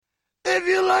If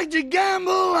you like to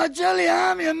gamble, I tell you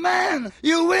I'm your man.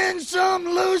 You win some,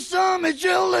 lose some, it's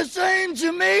all the same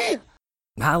to me.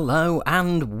 Hello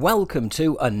and welcome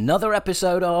to another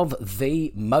episode of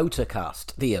The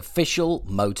Motorcast, the official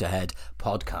Motorhead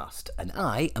podcast. And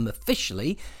I am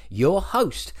officially your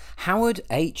host, Howard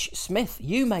H. Smith.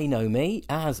 You may know me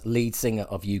as lead singer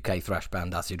of UK thrash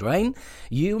band Acid Rain.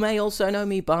 You may also know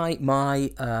me by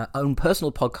my own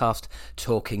personal podcast,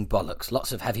 Talking Bollocks.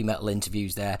 Lots of heavy metal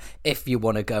interviews there. If you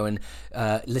want to go and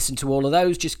listen to all of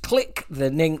those, just click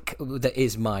the link that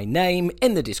is my name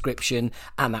in the description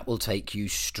and that will take you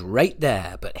straight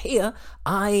there. But here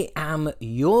I am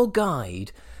your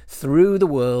guide through the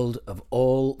world of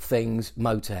all things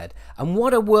Motorhead. And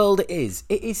what a world it is.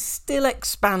 It is still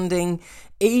expanding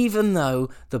even though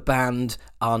the band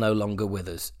are no longer with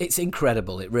us. It's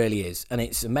incredible, it really is. And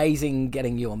it's amazing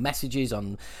getting your messages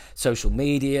on social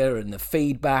media and the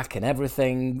feedback and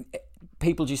everything.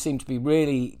 People just seem to be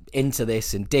really into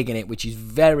this and digging it, which is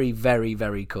very, very,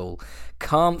 very cool.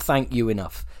 Can't thank you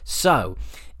enough. So,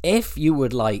 if you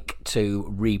would like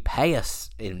to repay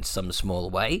us in some small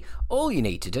way, all you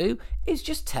need to do is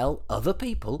just tell other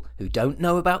people who don't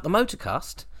know about the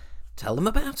Motorcast. Tell them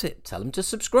about it. Tell them to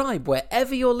subscribe.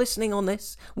 Wherever you're listening on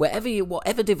this,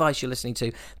 whatever device you're listening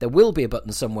to, there will be a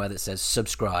button somewhere that says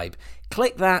subscribe.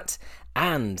 Click that,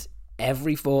 and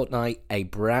every fortnight a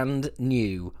brand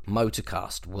new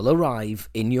Motorcast will arrive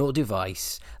in your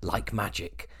device like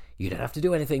magic. You don't have to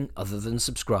do anything other than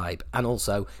subscribe, and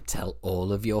also tell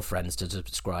all of your friends to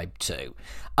subscribe too.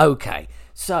 Okay,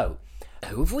 so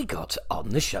who have we got on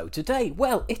the show today?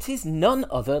 Well, it is none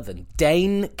other than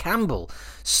Dane Campbell,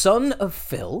 son of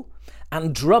Phil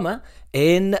and drummer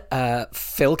in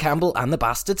Phil Campbell and the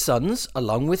Bastard Sons,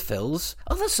 along with Phil's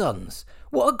other sons.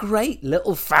 What a great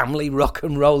little family rock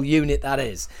and roll unit that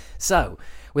is. So,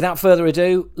 without further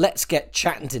ado, let's get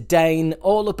chatting to Dane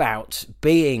all about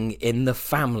being in the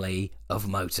family of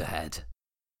Motorhead.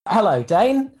 Hello,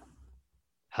 Dane.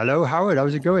 Hello, Howard.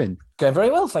 How's it going? Going very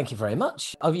well, thank you very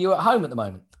much. Are you at home at the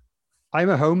moment? I'm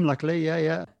at home, luckily.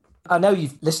 Yeah. I know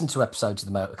you've listened to episodes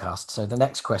of the Motorcast, so the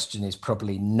next question is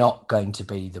probably not going to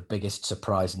be the biggest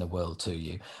surprise in the world to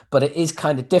you, but it is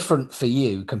kind of different for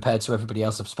you compared to everybody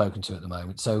else I've spoken to at the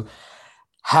moment. So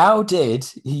how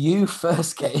did you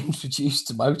first get introduced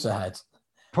to Motorhead?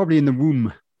 Probably in the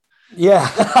womb. Yeah.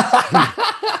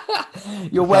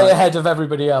 You're way ahead of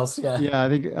everybody else. Yeah, I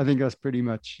think that's pretty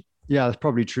much, that's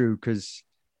probably true, because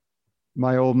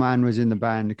my old man was in the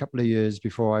band a couple of years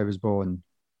before I was born.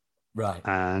 Right.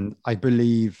 And I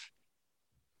believe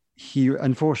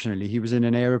unfortunately, he was in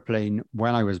an airplane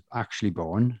when I was actually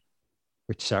born,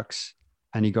 which sucks.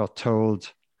 And he got told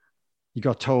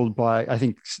by, I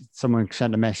think someone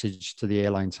sent a message to the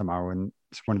airline somehow, and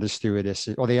one of the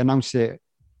stewardesses, or they announced it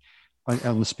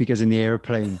on the speakers in the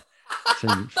airplane.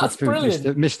 Saying, That's brilliant.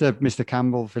 Mr.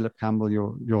 Campbell, Philip Campbell,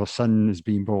 your son has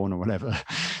been born or whatever.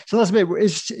 So that's a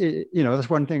bit, that's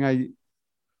one thing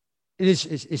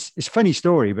it's a funny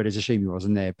story, but it's a shame he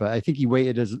wasn't there. But I think he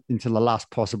waited until the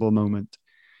last possible moment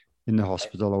in the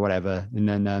hospital or whatever. And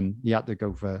then he had to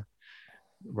go for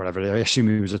whatever. I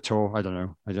assume it was a tour. I don't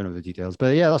know the details.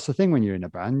 But yeah, that's the thing when you're in a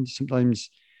band.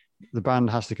 Sometimes the band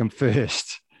has to come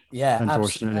first. Yeah,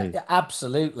 unfortunately.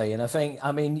 Absolutely. And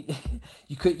I mean,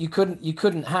 you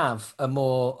couldn't have a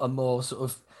more sort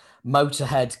of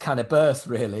Motorhead kind of birth,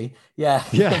 really. Yeah.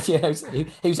 He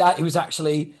was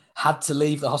actually had to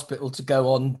leave the hospital to go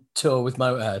on tour with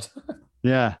Motorhead.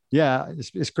 Yeah,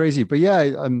 it's crazy. But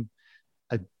yeah,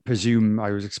 I presume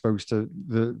I was exposed to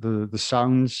the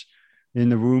sounds in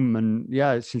the room, and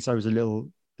yeah, since I was a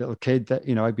little kid, that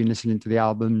I've been listening to the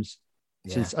albums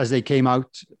since as they came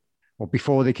out, or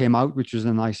before they came out, which was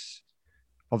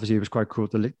obviously it was quite cool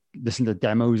to listen to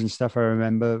demos and stuff. I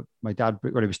remember my dad,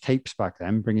 it was tapes back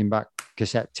then, bringing back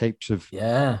cassette tapes of these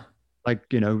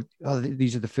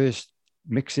are the first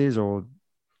mixes, or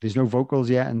there's no vocals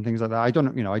yet and things like that. I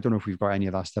don't know if we've got any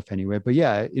of that stuff anywhere, but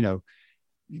yeah,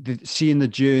 seeing the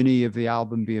journey of the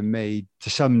album being made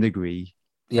to some degree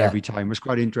every time was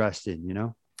quite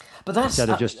interesting, But that's instead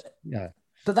of just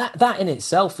But that in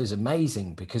itself is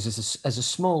amazing, because as a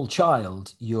small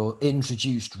child, you're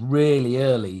introduced really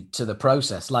early to the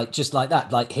process, like that,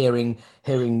 like hearing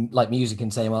like music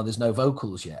and saying, well, there's no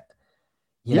vocals yet.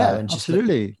 And just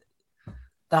absolutely.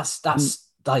 That's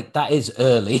like, that is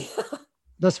early.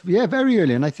 That's very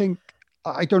early. And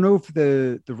I don't know if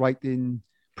the writing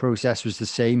process was the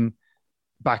same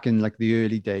back in like the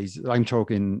early days. I'm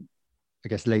talking, I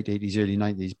guess, late 80s, early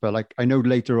 90s. But like, I know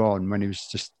later on when it was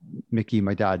just Mickey,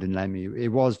 my dad, and Lemmy, it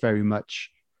was very much,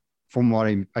 from what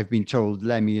I've been told,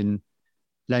 Lemmy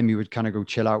would kind of go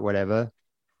chill out, whatever.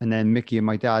 and then Mickey and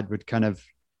my dad would kind of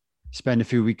spend a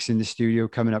few weeks in the studio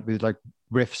coming up with like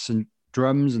riffs and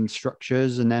drums and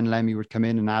structures, and then Lemmy would come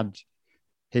in and add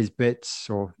his bits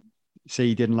or say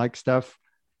he didn't like stuff,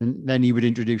 and then he would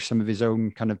introduce some of his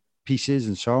own kind of pieces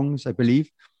and songs, I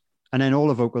believe, and then all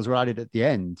the vocals were added at the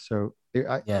end. So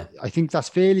I think that's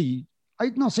fairly.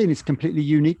 I'm not saying it's completely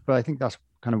unique, but I think that's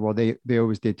kind of what they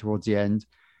always did towards the end.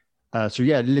 So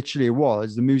yeah, literally it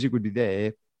was the music would be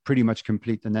there pretty much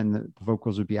complete, and then the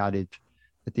vocals would be added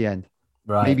at the end.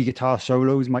 Right. Maybe guitar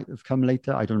solos might have come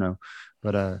later. I don't know,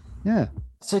 but yeah.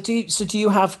 So do you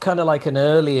have kind of like an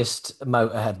earliest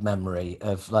Motorhead memory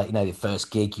of, like, you know, the first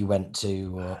gig you went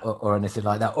to or anything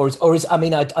like that? Or is I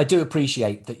mean, I do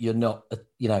appreciate that you're not a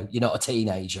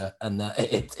teenager, and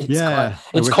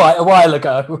it's quite a while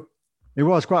ago. It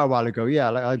was quite a while ago. Yeah,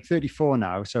 like I'm 34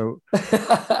 now, so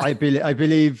I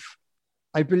believe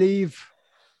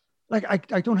like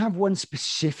I don't have one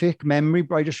specific memory,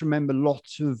 but I just remember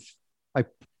lots of, I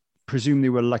presume they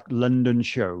were like London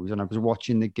shows, and I was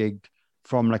watching the gig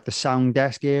from like the sound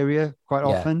desk area quite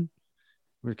often.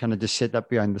 We kind of just sit up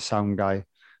behind the sound guy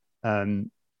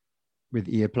with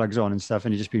earplugs on and stuff,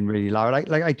 and he's just been really loud.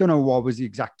 Like I don't know what was the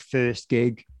exact first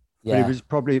gig, but it was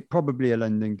probably a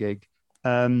London gig.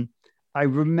 I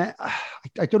remember,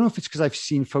 I don't know if it's because I've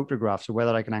seen photographs or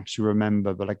whether I can actually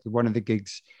remember, but like one of the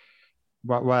gigs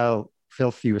while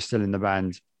Filthy was still in the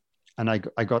band, and I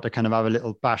got to kind of have a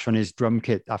little bash on his drum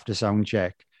kit after sound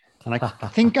check. And I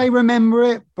think I remember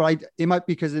it, but it might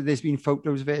be because there's been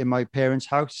photos of it in my parents'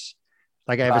 house,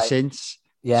 like ever since.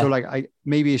 Yeah. So like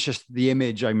maybe it's just the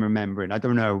image I'm remembering. I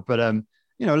don't know, but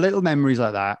little memories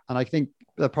like that, and I think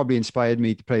that probably inspired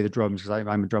me to play the drums because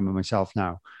I'm a drummer myself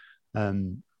now.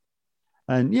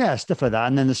 And yeah, stuff like that.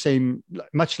 And then the same,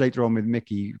 much later on with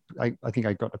Mickey, I think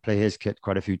I got to play his kit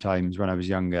quite a few times when I was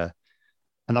younger,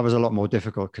 and that was a lot more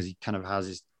difficult because he kind of has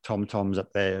his tom-toms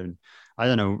up there, and I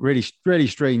don't know, really, really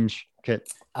strange kit.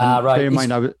 Right. Bear in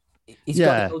mind, he's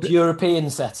got the old European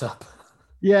setup.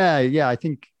 Yeah. I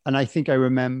think I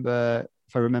remember,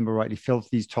 if I remember rightly,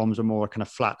 Filthy's toms are more kind of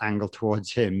flat angle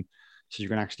towards him, so you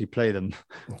can actually play them.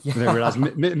 Whereas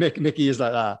Mickey is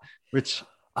like that, which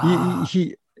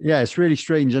he it's really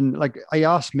strange. And like I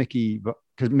asked Mickey,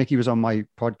 because Mickey was on my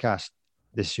podcast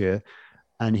this year,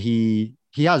 and he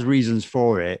has reasons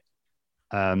for it.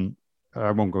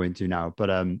 I won't go into now, but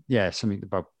something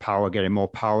about power, getting more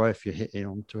power if you're hitting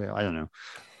onto it. I don't know.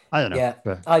 Yeah,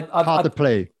 but hard to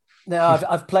play. No,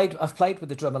 I've played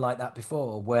with a drummer like that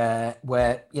before, where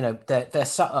they're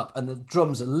set up and the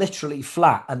drums are literally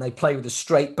flat and they play with a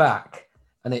straight back,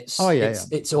 and it's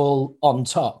all on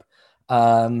top,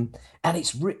 and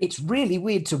it's really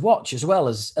weird to watch as well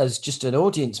as just an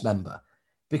audience member,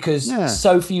 because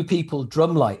so few people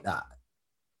drum like that.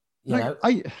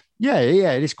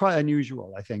 It is quite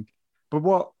unusual, I think.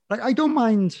 But I don't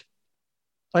mind.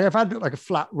 Like I've had like a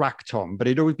flat rack tom, but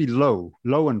it'd always be low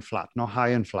and flat, not high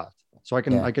and flat. So I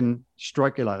can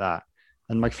strike it like that.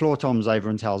 And my floor toms,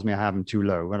 everyone tells me I have them too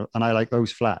low, and I like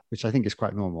those flat, which I think is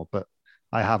quite normal. But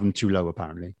I have them too low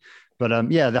apparently. But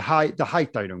the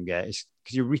height I don't get is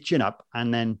because you're reaching up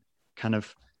and then kind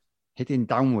of hitting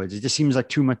downwards. It just seems like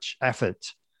too much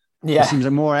effort. Yeah, it seems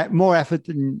like more effort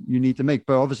than you need to make.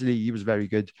 But obviously, he was very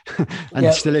good, and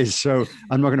he still is. So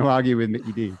I'm not going to argue with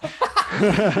Mickey D.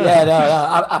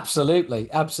 Absolutely.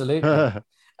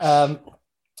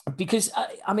 Because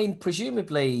I mean,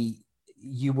 presumably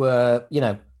you were,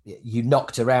 you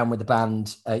knocked around with the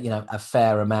band, a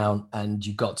fair amount, and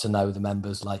you got to know the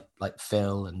members like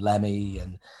Phil and Lemmy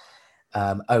and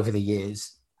over the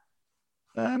years.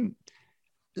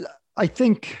 I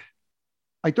think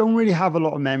I don't really have a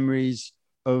lot of memories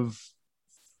of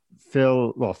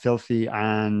Filthy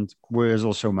and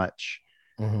Wurzel so much.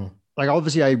 Mm-hmm. Like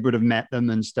obviously I would have met them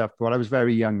and stuff, but I was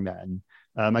very young then.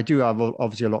 I do have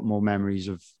obviously a lot more memories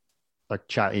of like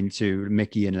chatting to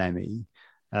Mickey and Lemmy.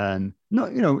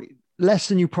 Not, less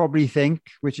than you probably think,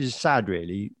 which is sad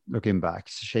really, looking back.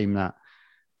 It's a shame that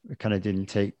it kind of didn't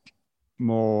take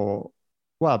more.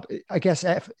 Well, I guess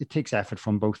it takes effort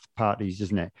from both parties,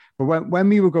 doesn't it? But when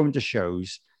we were going to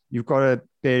shows, you've got to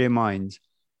bear in mind,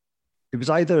 it was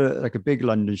either like a big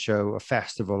London show, a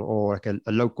festival, or like a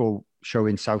local show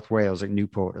in South Wales, like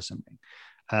Newport or something.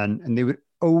 And they would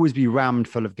always be rammed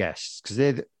full of guests, because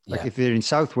if they're in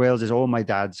South Wales, there's all my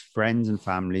dad's friends and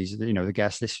families. The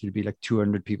guest list would be like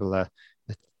 200 people there,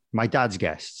 my dad's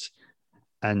guests.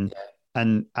 And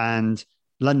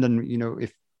London,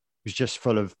 if was just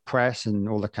full of press and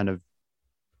all the kind of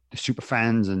super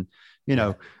fans and,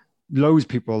 loads of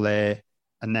people there.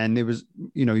 And then there was,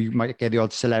 you might get the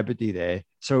odd celebrity there.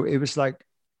 So it was like,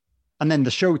 and then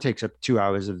the show takes up 2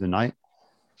 hours of the night.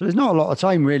 So there's not a lot of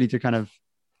time really to kind of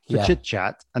for chit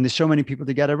chat, and there's so many people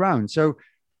to get around. So,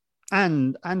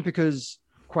 and because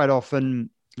quite often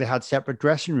they had separate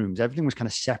dressing rooms, everything was kind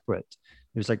of separate.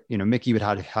 It was like, Mickey would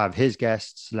have his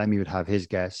guests, Lemmy would have his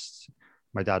guests,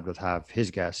 my dad would have his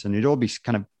guests, and it'd all be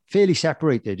kind of fairly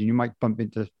separated. And you might bump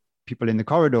into people in the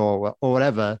corridor or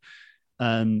whatever.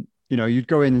 You'd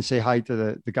go in and say hi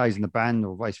to the guys in the band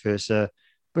or vice versa.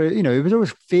 But, it was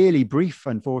always fairly brief,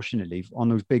 unfortunately, on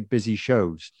those big, busy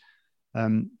shows.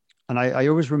 And I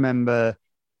always remember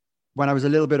when I was a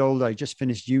little bit older, I just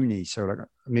finished uni. So like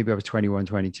maybe I was 21,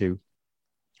 22.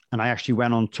 And I actually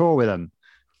went on tour with them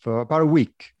for about a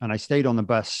week. And I stayed on the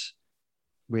bus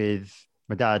with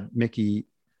my dad, Mickey,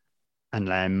 and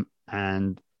Lem,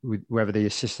 and whoever the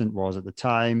assistant was at the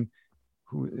time.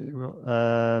 Who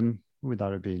would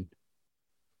that have been?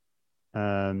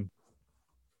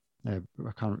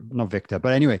 I can't, not Victor,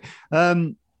 but anyway.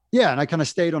 And I kind of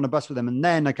stayed on the bus with them, and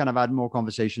then I kind of had more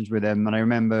conversations with them. And I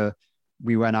remember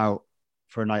we went out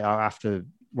for a night out after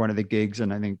one of the gigs,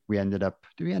 and I think we ended up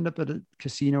at a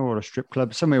casino or a strip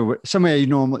club, somewhere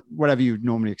whatever you'd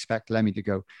normally expect Lemmy to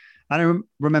go. And I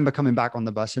remember coming back on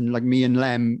the bus, and like me and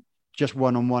Lem just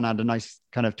one-on-one had a nice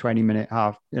kind of 20-minute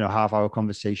half-hour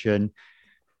conversation.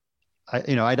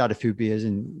 I'd had a few beers,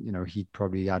 and he'd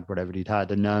probably had whatever he'd had,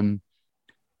 and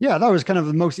that was kind of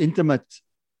the most intimate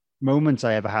moments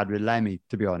I ever had with Lemmy,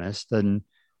 to be honest. And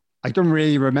I don't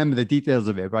really remember the details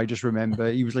of it, but I just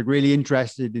remember he was like really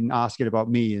interested in asking about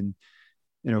me and,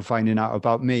 finding out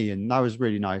about me. And that was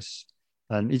really nice.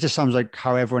 And he just sounds like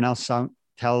how everyone else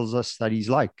tells us that he's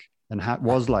like and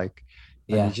was like.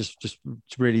 And he's just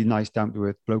really nice, down to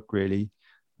earth bloke, really.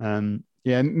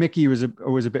 Mickey was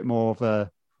always a bit more of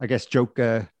a, I guess,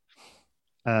 joker.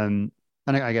 And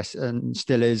I guess, and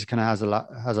still is, kind of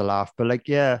has a laugh. But like,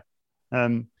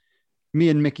 me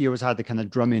and Mickey always had the kind of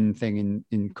drumming thing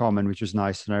in common, which was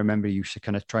nice. And I remember he used to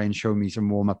kind of try and show me some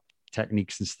warm-up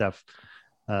techniques and stuff.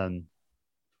 And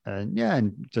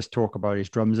just talk about his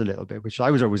drums a little bit, which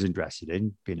I was always interested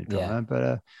in, being a drummer.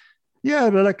 But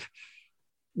but like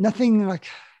nothing like,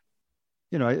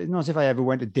 not as if I ever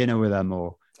went to dinner with them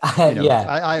or, I'd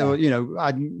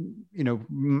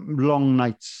long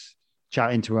nights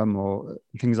chatting to him or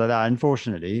things like that.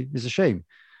 Unfortunately, it's a shame,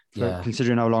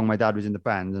 considering how long my dad was in the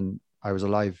band and I was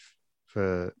alive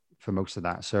for most of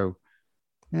that. So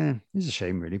it's a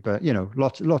shame, really. But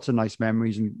lots of nice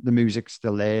memories, and the music's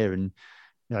still there, and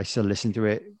I still listen to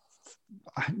it.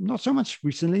 Not so much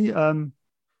recently.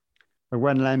 But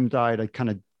when Lem died, I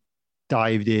kind of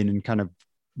dived in and kind of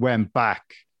went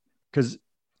back, because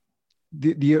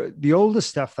the older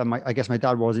stuff that I guess my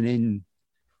dad wasn't in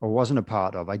or wasn't a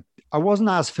part of, I wasn't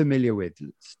as familiar with.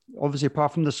 Obviously,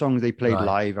 apart from the songs they played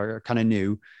live, I kind of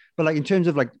knew. But like in terms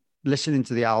of like listening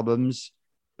to the albums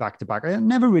back to back, I had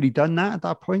never really done that at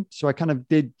that point. So I kind of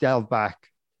did delve back,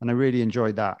 and I really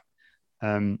enjoyed that.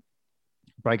 But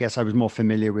I guess I was more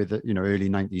familiar with it, early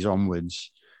 90s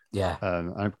onwards.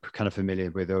 I'm kind of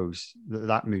familiar with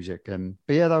that music. But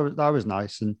that was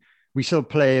nice. And we still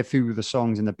play a few of the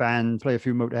songs in the band, play a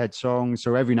few Motorhead songs.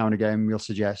 So every now and again, we'll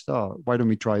suggest, why don't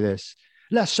we try this?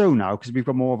 Less so now, because we've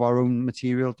got more of our own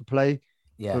material to play.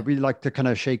 But we like to kind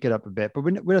of shake it up a bit. But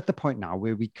we're at the point now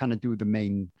where we kind of do the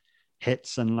main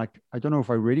hits. And like, I don't know if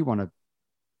I really want to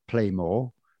play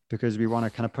more, because we want to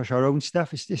kind of push our own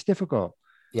stuff. It's difficult.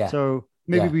 So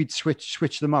maybe we'd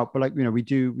switch them up. But like, we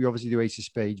obviously do Ace of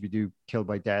Spades. We do Killed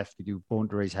by Death. We do Born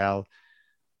to Raise Hell.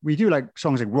 We do like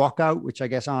songs like Rock Out, which I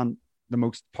guess aren't the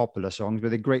most popular songs, but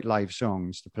they're great live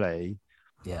songs to play.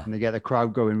 And they get the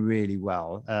crowd going really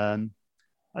well.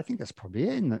 I think that's probably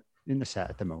it in the set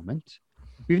at the moment.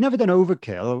 We've never done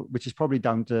Overkill, which is probably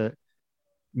down to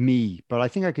me, but I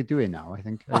think I could do it now. I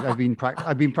think I've been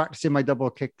practicing my double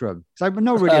kick drum. So I'm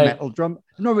not really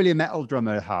a metal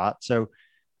drummer at heart. So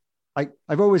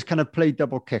I've always kind of played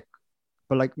double kick,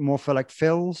 but like more for like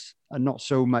fills and not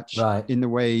so much in the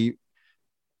way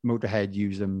Motorhead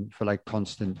use them for like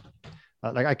constant.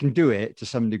 Like I can do it to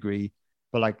some degree,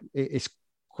 but like it's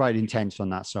quite intense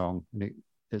on that song, and it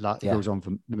goes on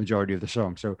for the majority of the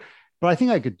song. So, but I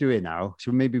think I could do it now.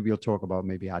 So maybe we'll talk about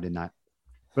maybe adding that.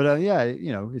 But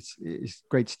it's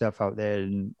great stuff out there,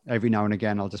 and every now and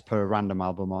again I'll just put a random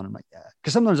album on. I'm like,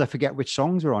 because sometimes I forget which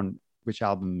songs are on which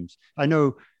albums. I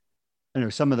know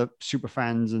some of the super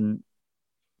fans and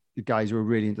the guys who are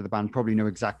really into the band probably know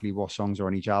exactly what songs are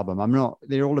on each album.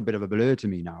 They're all a bit of a blur to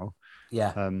me now.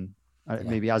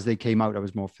 Maybe as they came out, I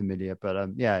was more familiar. But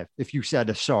if you said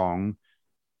a song,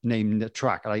 name the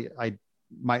track, I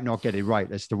might not get it right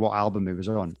as to what album it was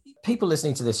on. People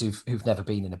listening to this who've never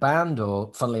been in a band,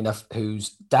 or funnily enough, whose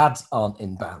dads aren't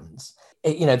in bands,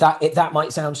 that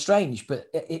might sound strange, but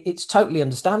it's totally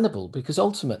understandable, because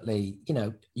ultimately,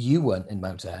 you weren't in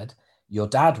Motorhead. Your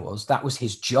dad was. That was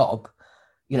his job.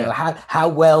 How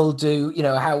well do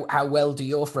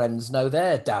your friends know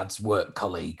their dad's work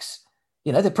colleagues?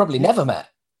 They probably never met.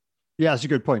 Yeah, that's a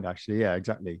good point, actually. Yeah,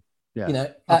 exactly. Yeah,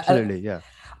 absolutely. Yeah.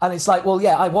 And it's like, well,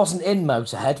 yeah, I wasn't in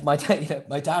Motorhead.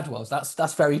 My dad was.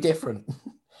 That's very different.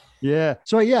 Yeah.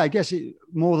 So yeah, I guess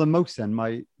more than most, then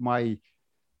my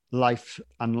life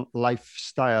and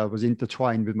lifestyle was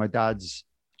intertwined with my dad's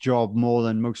job more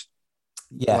than most.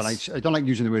 Yes. Well, I don't like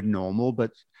using the word normal,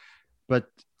 but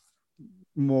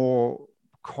more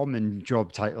common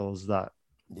job titles that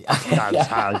dads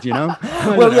had,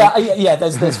 Well, yeah.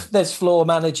 There's floor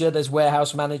manager, there's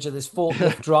warehouse manager, there's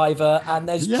forklift driver, and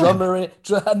there's drummer, and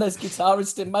there's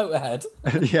guitarist in Motorhead.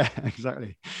 Yeah,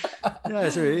 exactly. Yeah,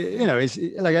 so it's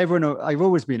like everyone. I've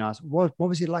always been asked, what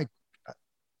was it like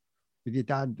with your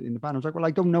dad in the band? I was like, well,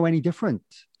 I don't know any different.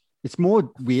 It's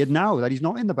more weird now that he's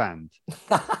not in the band,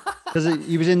 because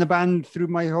he was in the band through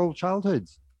my whole childhood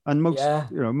and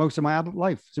most of my adult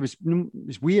life. So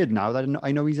it's weird now that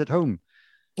I know he's at home,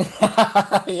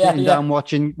 sitting down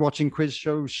watching quiz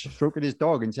shows, stroking his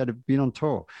dog instead of being on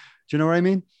tour. Do you know what I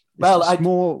mean? It's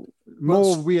more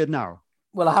weird now.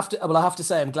 Well, I have to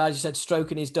say, I'm glad you said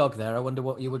stroking his dog there. I wonder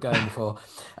what you were going for.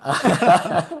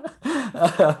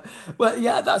 Well,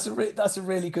 yeah, that's a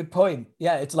really good point.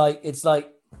 Yeah, it's like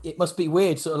it must be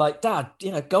weird, sort of like, Dad,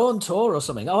 go on tour or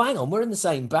something. Oh, hang on, we're in the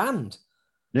same band.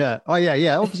 Yeah. Oh,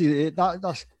 yeah. Obviously,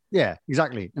 that's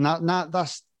exactly, and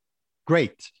that's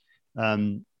great,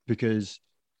 because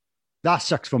that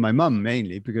sucks for my mum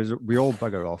mainly, because we all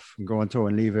bugger off and go on tour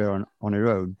and leave her on her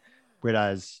own,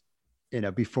 whereas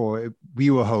before we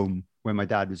were home when my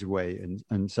dad was away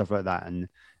and stuff like that. And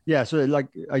yeah, so like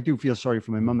I do feel sorry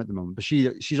for my mum at the moment, but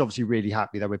she's obviously really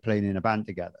happy that we're playing in a band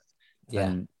together. Yeah.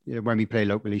 And when we play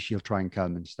locally, she'll try and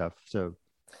come and stuff. So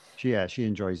she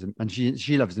enjoys them, and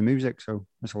she loves the music, so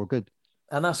that's all good.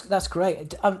 And that's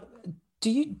great.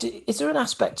 Is there an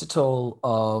aspect at all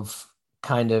of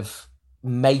kind of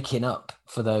making up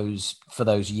for those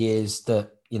years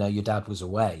that your dad was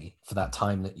away, for that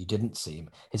time that you didn't see him?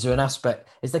 Is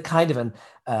there kind of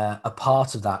a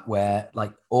part of that where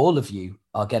like all of you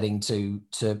are getting to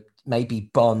maybe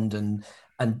bond and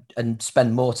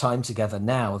spend more time together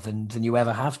now than you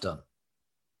ever have done?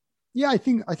 Yeah, I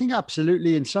think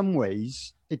absolutely. In some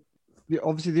ways,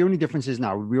 obviously the only difference is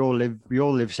now we all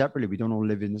live separately. We don't all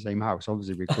live in the same house.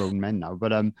 Obviously, we're grown men now.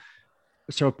 But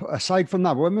so aside from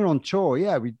that, when we're on tour,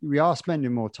 yeah, we are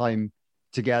spending more time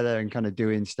together and kind of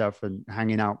doing stuff and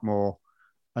hanging out more.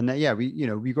 And then, yeah,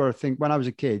 we got to think, when I was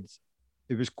a kid,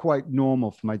 it was quite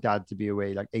normal for my dad to be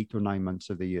away like 8 or 9 months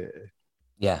of the year.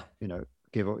 Yeah.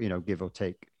 Give or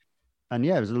take. And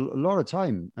yeah, it was a lot of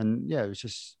time. And yeah,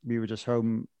 we were just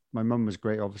home. My mum was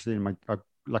great, obviously. And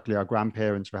luckily our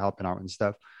grandparents were helping out and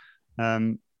stuff. But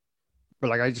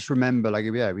like, I just remember like,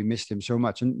 yeah, we missed him so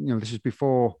much. And, this was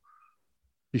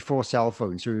before cell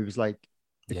phones. So it was like,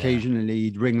 occasionally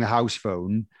he'd ring the house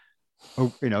phone.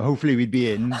 Hopefully we'd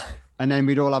be in, and then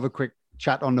we'd all have a quick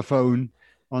chat on the phone,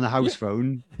 on the house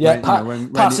phone. Yeah,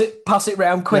 pass it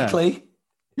round quickly.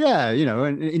 Yeah,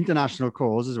 and international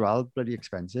calls as well, bloody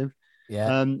expensive.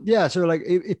 Yeah. So like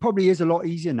it probably is a lot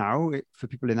easier now for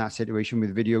people in that situation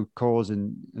with video calls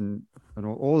and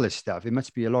all this stuff. It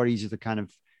must be a lot easier to kind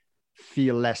of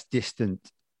feel less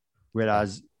distant,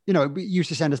 whereas. We used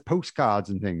to send us postcards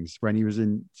and things when he was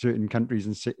in certain countries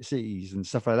and cities and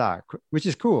stuff like that, which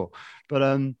is cool.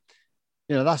 But,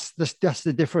 that's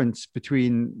the difference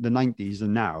between the 90s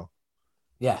and now.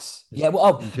 Yes. Yeah.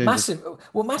 Well,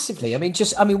 massively. I mean,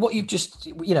 what you've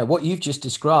just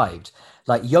described,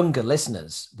 like younger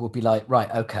listeners will be like,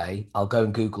 right, okay, I'll go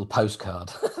and Google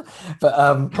postcard. But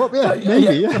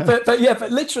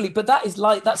literally,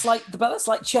 that's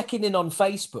like checking in on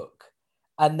Facebook.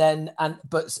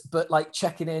 But like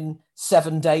checking in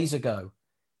 7 days ago.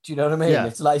 Do you know what I mean? Yeah.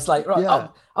 It's like right. Yeah.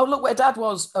 Oh, look where Dad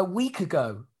was a week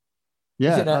ago.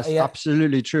 Yeah, that's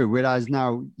absolutely true. Whereas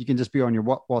now you can just be on your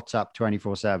WhatsApp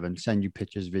 24/7, send you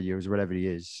pictures, videos, whatever it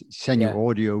is, send you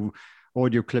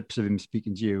audio clips of him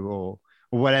speaking to you or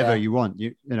whatever you want.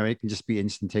 It can just be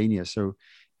instantaneous. So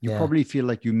you probably feel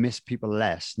like you miss people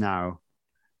less now.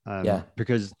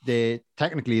 Because they're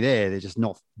technically they're just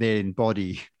not there in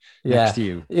body next to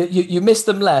you. You miss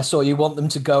them less, or you want them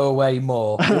to go away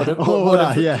more. One of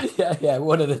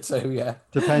the two. Yeah,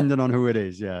 depending on who it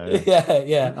is.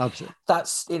 Yeah.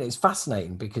 Absolutely. It's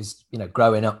fascinating because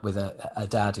growing up with a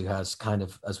dad who has kind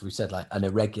of, as we said, like an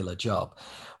irregular job.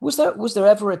 Was there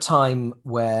ever a time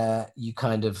where you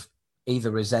kind of either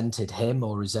resented him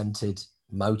or resented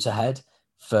Motorhead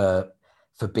for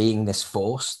being this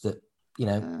force that,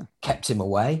 kept him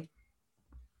away?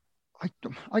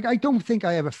 I don't think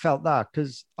I ever felt that,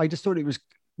 because I just thought it was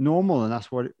normal, and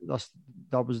that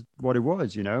was what it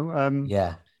was,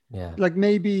 Yeah. Like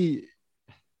maybe,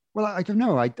 well, I don't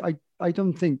know. I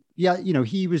don't think,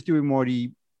 he was doing what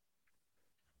he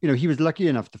was lucky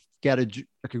enough to get a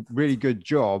really good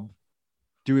job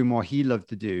doing what he loved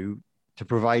to do to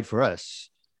provide for us.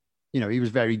 He was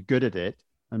very good at it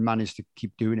and managed to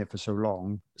keep doing it for so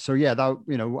long. So yeah,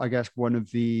 that, I guess one of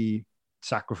the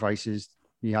sacrifices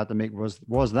he had to make was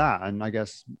that. And I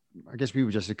guess we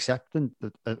were just acceptant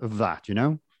of that,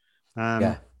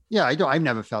 Yeah, I've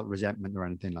never felt resentment or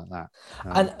anything like that.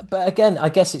 But again, I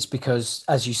guess it's because,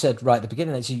 as you said right at the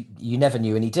beginning, you never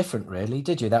knew any different, really,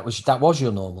 did you? That was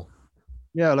your normal.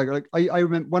 Yeah, like I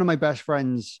remember one of my best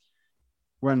friends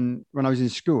when I was in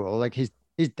school, like his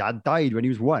dad died when he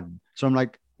was 1. So I'm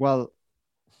like, well,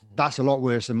 that's a lot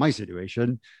worse than my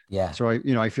situation. Yeah. So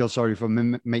I feel sorry for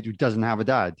my mate who doesn't have a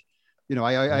dad.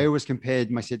 I always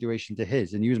compared my situation to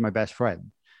his, and he was my best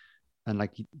friend, and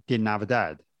like he didn't have a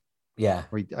dad. Yeah.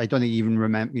 Or I don't think he even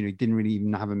remember. He didn't really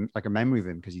even have a memory of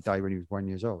him because he died when he was 1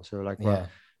 year old. So like, well,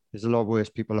 there's a lot worse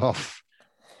people off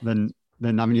than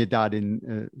having your dad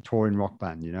in a touring rock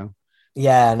band.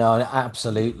 Yeah. No,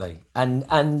 absolutely. And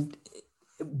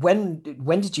when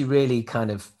did you really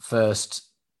kind of first,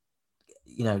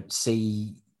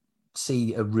 see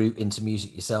a route into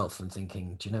music yourself and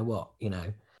thinking, do you know what,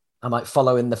 I might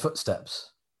follow in the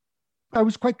footsteps? I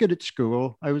was quite good at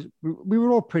school. We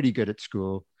were all pretty good at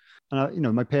school.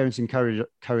 And, my parents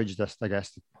encouraged us, I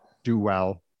guess, to do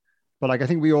well. But like, I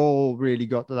think we all really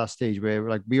got to that stage where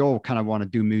like, we all kind of want to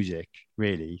do music,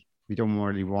 really. We don't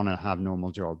really want to have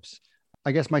normal jobs.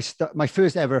 I guess my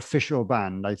first ever official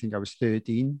band, I think I was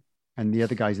 13, and the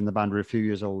other guys in the band were a few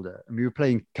years older. And we were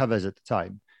playing covers at the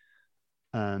time.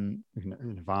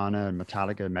 Nirvana and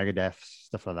Metallica, Megadeth,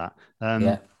 stuff like that.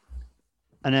 Yeah.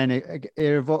 And then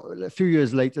a few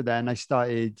years later, then I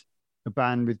started a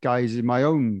band with guys in my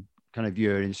own kind of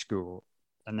year in school.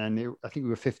 And then I think we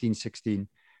were 15, 16.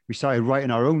 We started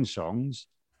writing our own songs.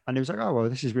 And it was like, oh, well,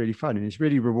 this is really fun. And it's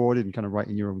really rewarding kind of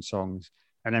writing your own songs.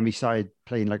 And then we started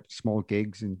playing like small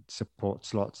gigs and support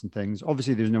slots and things.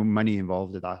 Obviously, there's no money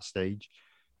involved at that stage.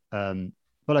 But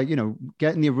like,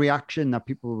 getting the reaction that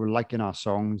people were liking our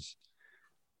songs.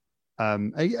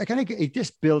 It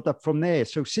just built up from there.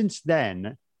 So since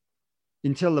then,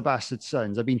 until the Bastard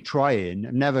Sons, I've been trying.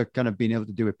 I've never kind of been able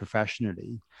to do it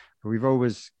professionally. But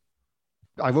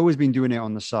I've always been doing it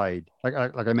on the side.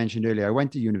 Like I mentioned earlier, I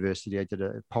went to university. I did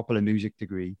a popular music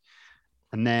degree,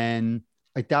 and then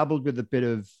I dabbled with I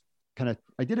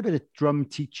did a bit of drum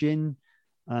teaching,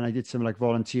 and I did some like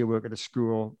volunteer work at a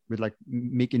school with like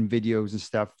making videos and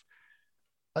stuff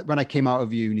when I came out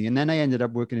of uni. And then I ended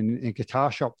up working in a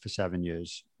guitar shop for 7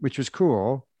 years, which was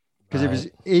cool because it was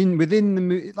within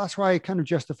the. That's why I kind of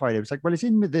justified it. It was like, well, it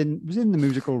was in the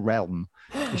musical realm.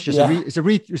 It's just it's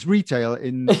retail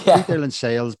retail and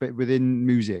sales, but within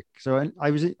music. So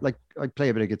I was like, I play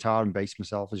a bit of guitar and bass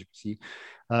myself, as you can see.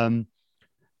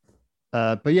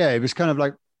 But yeah, it was kind of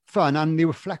like fun, and they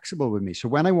were flexible with me. So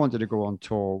when I wanted to go on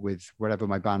tour with whatever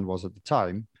my band was at the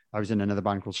time, I was in another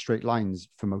band called Straight Lines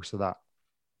for most of that.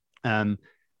 And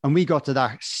we got to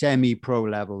that semi-pro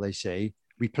level, they say.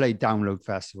 We played Download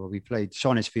Festival. We played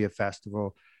Sonisphere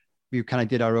Festival. We kind of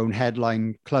did our own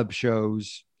headline club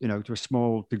shows, to a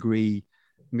small degree.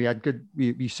 We had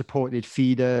we supported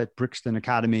Feeder at Brixton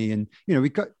Academy. And, we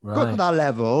got to that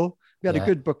level. We had a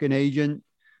good booking agent.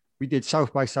 We did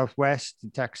South by Southwest in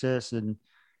Texas. And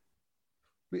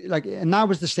that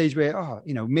was the stage where,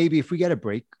 maybe if we get a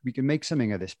break, we can make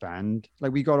something of this band.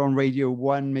 Like we got on Radio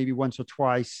 1, maybe once or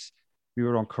twice. We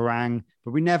were on Kerrang,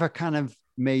 but we never kind of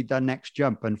made that next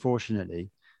jump, unfortunately.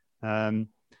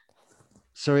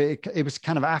 So it was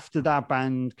kind of after that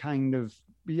band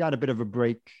we had a bit of a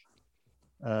break.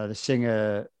 The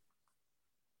singer,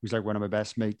 who's like one of my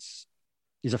best mates,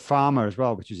 he's a farmer as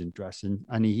well, which is interesting.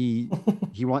 And he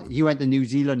went to New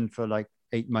Zealand for like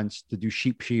 8 months to do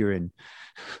sheep shearing.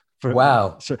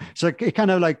 Wow. So it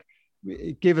kind of like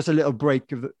it gave us a little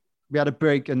break we had a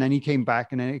break, and then he came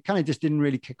back, and then it kind of just didn't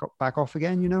really kick back off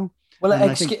again, Well,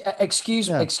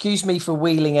 excuse me for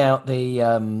wheeling out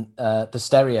the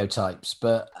stereotypes,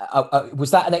 but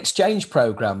was that an exchange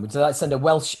program? Did I send a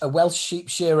Welsh sheep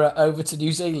shearer over to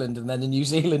New Zealand, and then a New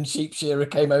Zealand sheep shearer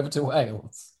came over to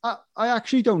Wales? I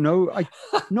actually don't know.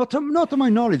 Not to my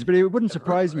knowledge, but it wouldn't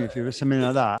surprise me if it was something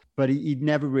like that. But he'd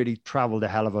never really traveled a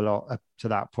hell of a lot up to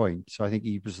that point. So I think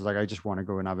he was like, I just want to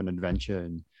go and have an adventure.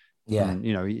 And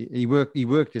he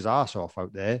worked his ass off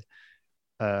out there.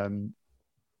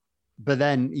 but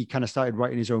then he kind of started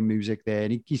writing his own music there,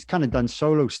 and he's kind of done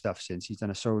solo stuff since. He's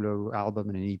done a solo album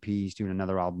and an EP. He's doing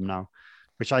another album now,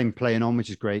 which I'm playing on, which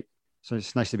is great. So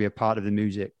it's nice to be a part of the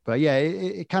music. But yeah,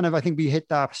 it kind of, I think we hit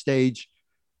that stage,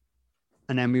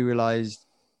 and then we realized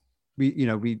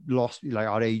we lost, like,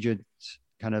 our agent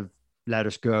kind of let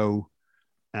us go.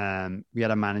 We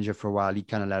had a manager for a while. He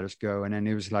kind of let us go. And then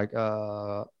it was like,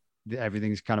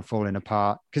 everything's kind of falling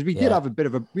apart, because we did have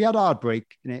we had a hard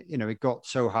break, and it got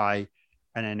so high,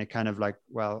 and then it kind of like,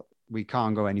 well, we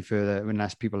can't go any further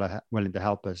unless people are willing to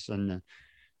help us. And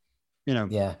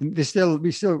we still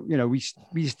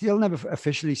never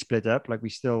officially split up. Like, we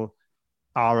still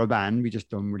are a band. We just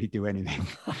don't really do anything.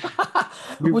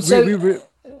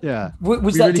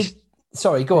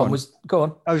 Sorry, go on. Go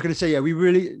on. I was going to say, we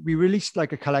released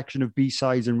like a collection of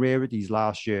B-sides and rarities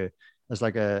last year as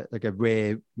like a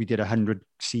rare. We did 100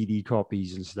 CD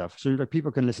copies and stuff, so like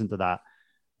people can listen to that.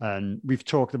 And we've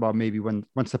talked about maybe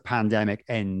once the pandemic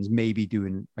ends, maybe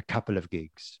doing a couple of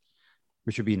gigs,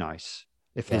 which would be nice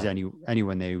if there's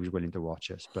anyone there who's willing to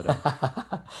watch us. But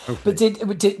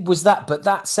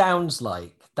that sounds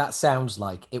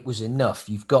like it was enough.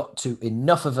 You've got to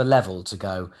enough of a level to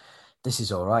go, this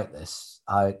is all right.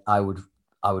 I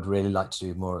would really like to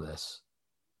do more of this.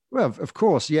 Well, of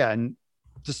course, yeah, and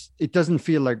just it doesn't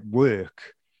feel like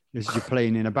work as you're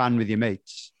playing in a band with your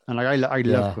mates. And like I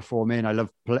love performing. I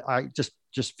love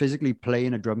just physically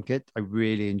playing a drum kit. I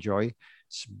really enjoy.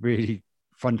 It's a really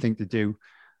fun thing to do.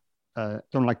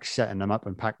 Don't like setting them up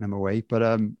and packing them away,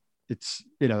 but it's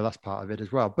that's part of it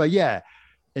as well. But yeah,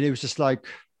 and it was just like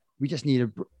we just need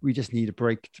a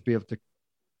break to be able to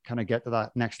kind of get to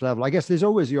that next level. I guess there's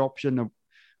always the option of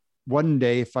one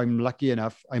day, if I'm lucky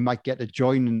enough, I might get to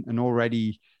join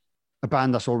a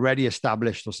band that's already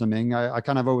established or something. I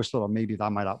kind of always thought maybe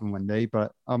that might happen one day,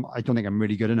 but I don't think I'm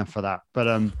really good enough for that. But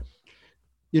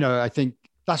I think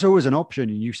that's always an option,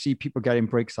 and you see people getting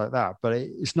breaks like that. But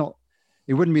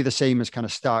it wouldn't be the same as kind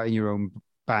of starting your own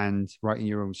band, writing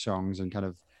your own songs, and kind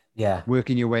of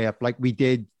working your way up like we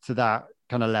did to that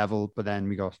kind of level. But then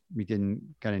we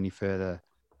didn't get any further.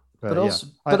 But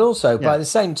also, by the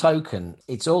same token,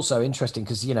 it's also interesting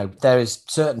because, there is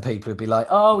certain people who'd be like,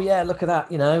 oh yeah, look at that.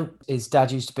 His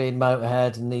dad used to be in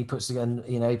Motorhead, and he puts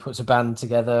a band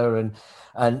together, and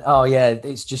oh yeah,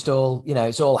 it's just all,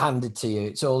 it's all handed to you.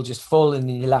 It's all just falling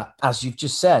in your lap. As you've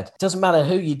just said, it doesn't matter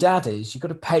who your dad is. You've got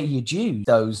to pay your due,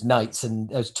 those nights and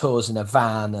those tours in a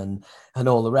van and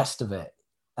all the rest of it.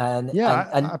 And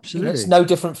absolutely. It's no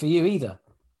different for you either.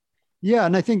 Yeah.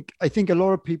 And I think a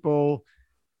lot of people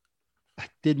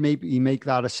did maybe make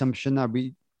that assumption that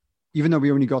even though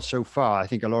we only got so far, I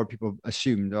think a lot of people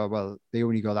assumed, oh, well, they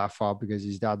only got that far because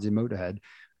his dad's in Motorhead.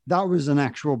 That was an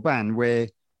actual band where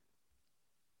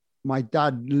my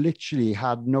dad literally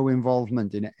had no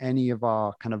involvement in any of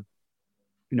our kind of,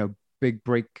 big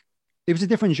break. It was a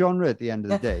different genre at the end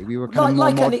of the day. We were kind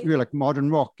of we were like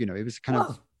modern rock, it was kind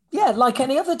of. Yeah, like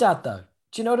any other dad though.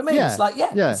 Do you know what I mean?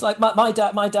 Yeah, it's like my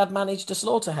dad managed a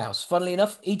slaughterhouse. Funnily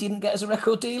enough, he didn't get us a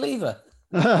record deal either.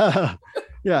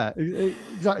 Yeah,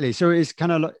 exactly. So it's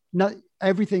kind of like not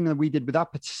everything that we did with that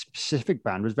specific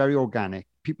band was very organic.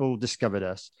 People discovered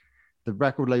us. The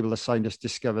record label assigned us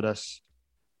discovered us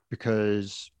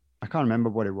because I can't remember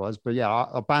what it was, but yeah,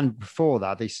 our band before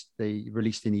that, they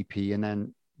released an EP, and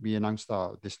then we announced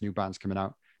this new band's coming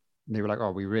out, and they were like,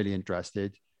 oh, we're really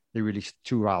interested. They released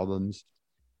 2 albums.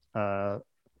 The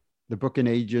booking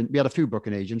agent, we had a few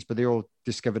booking agents, but they all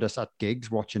discovered us at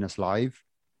gigs, watching us live.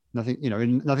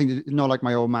 Nothing, not like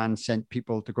my old man sent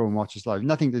people to go and watch us live.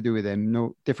 Nothing to do with him.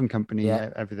 No, different company,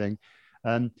 everything.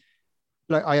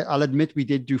 Like I'll admit, we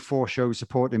did do 4 shows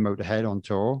supporting Motorhead on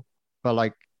tour, but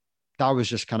like that was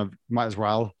just kind of might as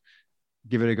well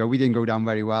give it a go. We didn't go down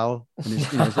very well, and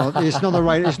it's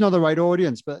not the right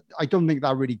audience. But I don't think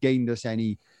that really gained us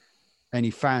any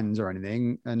fans or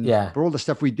anything. And for all the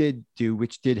stuff we did do,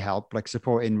 which did help, like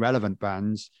supporting relevant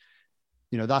bands,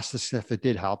 that's the stuff that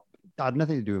did help. That had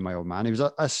nothing to do with my old man. It was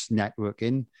us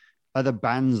networking, other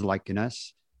bands liking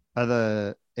us,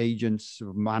 other agents,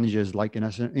 managers liking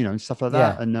us, and stuff like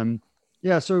that. And I'm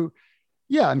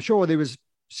sure there was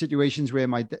situations where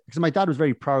because my dad was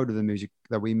very proud of the music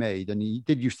that we made, and he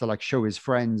did used to like show his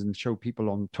friends and show people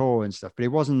on tour and stuff. But it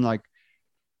wasn't like,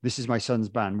 this is my son's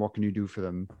band, what can you do for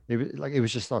them? It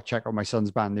was just like, check out my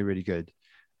son's band, they're really good.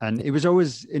 And it was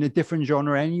always in a different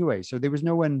genre anyway. So there was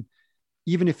no one,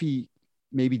 even if he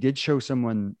maybe did show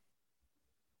someone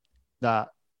that,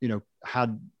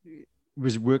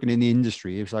 was working in the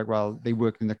industry, it was like, well, they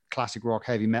worked in the classic rock,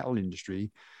 heavy metal industry,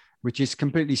 which is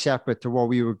completely separate to what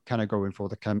we were kind of going for,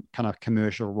 the kind of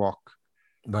commercial rock,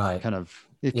 right? Kind of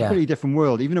It's a completely different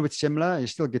world. Even though it's similar,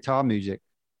 it's still guitar music,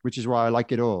 which is why I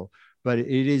like it all. But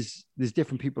there's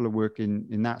different people who work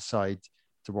in that side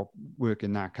to what work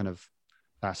in that kind of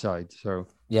that side. So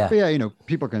but yeah, you know,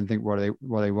 people can think what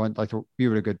they want. I thought we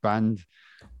were a good band.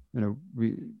 You know,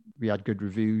 we had good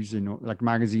reviews, you know, like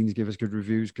magazines give us good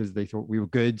reviews because they thought we were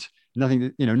good.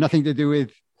 Nothing to do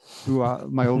with who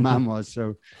my old man was.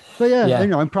 So, but yeah, you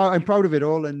know, I'm proud of it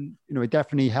all, and you know, it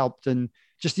definitely helped, and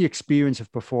just the experience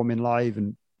of performing live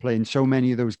and playing so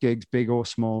many of those gigs, big or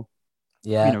small.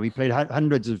 Yeah, you know, we played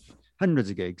hundreds of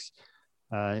gigs.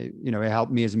 You know, it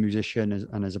helped me as a musician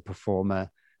and as a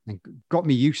performer, and got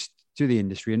me used to the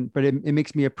industry. But it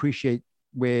makes me appreciate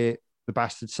where the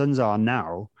Bastard Sons are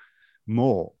now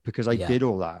more, because I did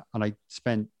all that, and I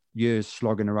spent years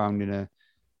slogging around in a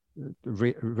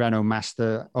Renault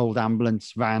Master old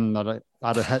ambulance van that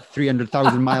I had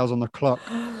 300,000 miles on the clock,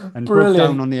 and broke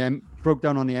down on the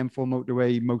M4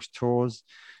 motorway most tours,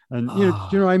 and do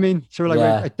you know what I mean? So like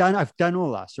I've done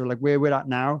all that. So like where we're at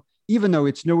now, even though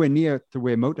it's nowhere near to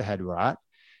where Motorhead were at,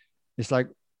 it's like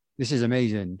this is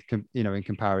amazing, you know, in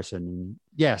comparison. And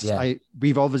yes,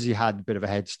 we've obviously had a bit of a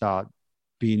head start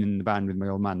being in the band with my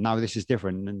old man. Now this is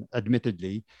different, and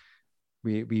admittedly,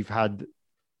 we've had,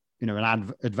 you know,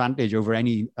 an advantage over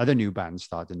any other new band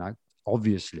starting out,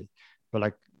 obviously, but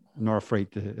like, I'm not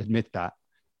afraid to admit that.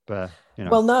 But you know,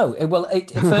 well,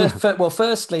 no,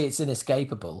 firstly, it's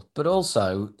inescapable, but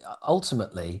also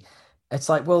ultimately, it's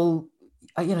like, well,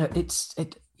 you know,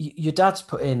 your dad's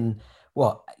put in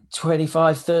what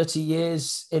 25, 30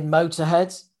 years in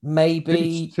Motorhead,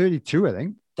 maybe 32, I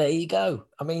think. There you go.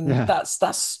 I mean, that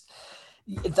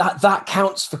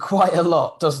counts for quite a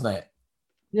lot, doesn't it?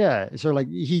 Yeah. So like,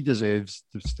 he deserves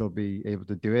to still be able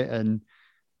to do it. And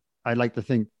I like to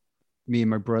think me and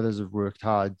my brothers have worked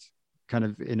hard kind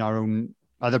of in our own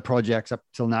other projects up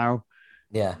till now.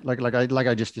 Yeah. Like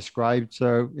I just described.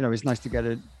 So, you know, it's nice to get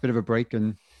a bit of a break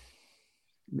and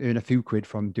earn a few quid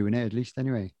from doing it, at least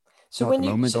anyway. So Not when at the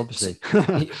you, moment, so, obviously.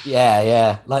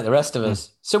 Like the rest of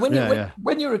us. So when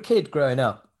when you're a kid growing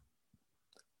up,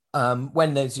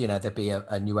 when there's, you know, there'd be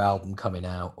a new album coming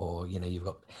out, or, you know, you've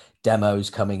got demos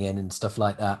coming in and stuff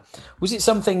like that. Was it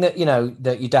something that, you know,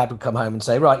 that your dad would come home and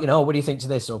say, right, you know, what do you think to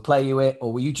this, or play you it,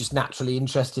 or were you just naturally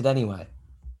interested anyway?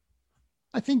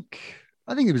 I think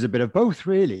it was a bit of both,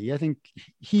 really. I think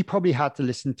he probably had to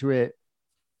listen to it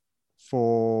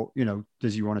for, you know,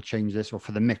 does he want to change this, or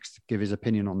for the mix, to give his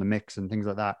opinion on the mix and things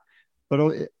like that.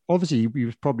 But obviously he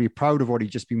was probably proud of what he'd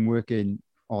just been working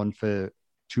on for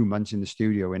 2 months in the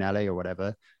studio in LA or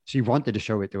whatever. So he wanted to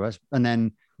show it to us. And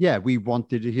then, we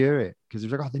wanted to hear it, because it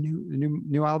was like, oh, the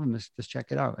new album, let's check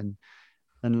it out.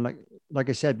 And like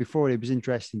I said before, it was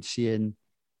interesting seeing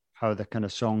how the kind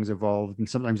of songs evolved. And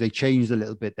sometimes they changed a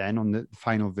little bit then on the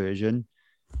final version,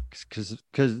 because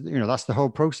you know, that's the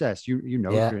whole process. You know,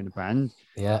 if you're in a band,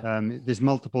 there's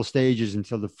multiple stages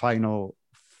until the final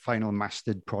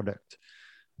mastered product.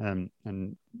 And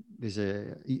there's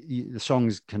the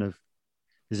songs kind of,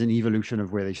 there's an evolution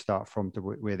of where they start from to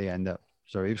where they end up.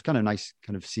 So it was kind of nice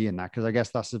kind of seeing that, because I guess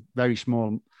that's a very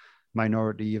small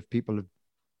minority of people have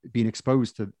been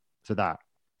exposed to that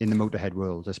in the Motorhead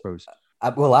world, I suppose.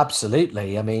 Well,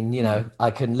 absolutely. I mean, you know,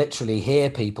 I can literally hear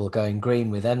people going green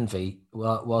with envy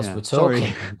whilst we're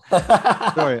talking.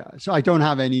 Sorry. So I don't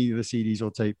have any of the CDs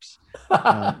or tapes.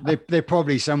 They're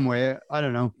probably somewhere. I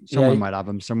don't know. Someone might have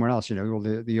them somewhere else. You know, all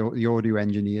the audio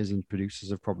engineers and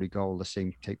producers have probably got all the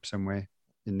same tape somewhere.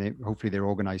 And hopefully they're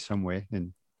organized somewhere.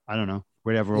 And I don't know,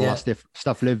 wherever all that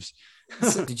stuff lives.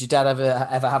 So did your dad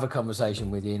ever have a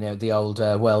conversation with you? You know, the old,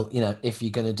 well, you know, if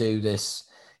you're going to do this,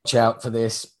 watch out for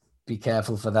this, be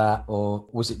careful for that? Or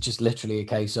was it just literally a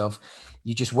case of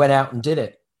you just went out and did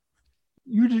it?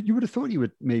 You would have thought he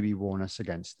would maybe warn us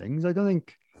against things. I don't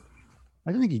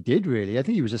think he did, really. I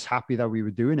think he was just happy that we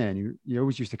were doing it. And he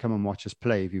always used to come and watch us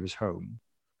play if he was home.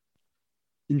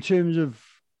 In terms of,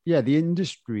 the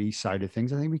industry side of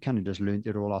things, I think we kind of just learned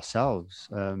it all ourselves.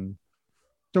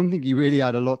 Don't think he really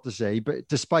had a lot to say, but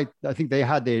despite, I think they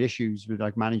had their issues with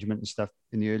like management and stuff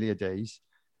in the earlier days,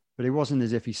 but it wasn't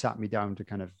as if he sat me down to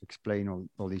kind of explain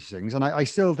all these things. And I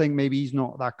still think maybe he's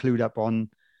not that clued up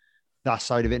on that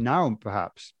side of it now,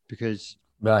 perhaps, because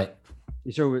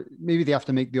so maybe they have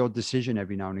to make the odd decision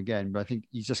every now and again, but I think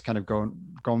he's just kind of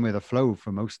gone with the flow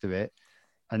for most of it.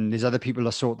 And there's other people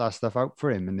that sort that stuff out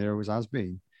for him, and there always has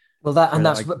been. Well,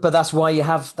 that's why you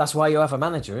have a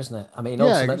manager, isn't it? I mean,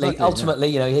 ultimately,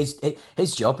 you know,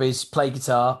 his job is play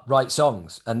guitar, write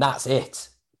songs, and that's it.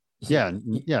 Yeah,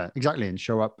 exactly, and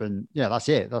show up, and that's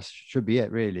it. That should be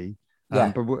it, really.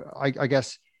 But I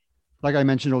guess like I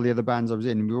mentioned, all the other bands I was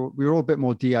in, we were all a bit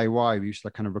more DIY. We used to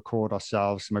like kind of record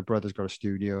ourselves. My brother's got a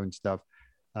studio and stuff.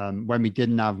 When we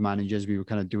didn't have managers, we were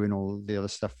kind of doing all the other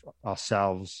stuff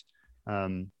ourselves.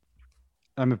 I'm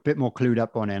a bit more clued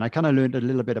up on it, and I kind of learned a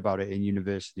little bit about it in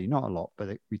university, not a lot,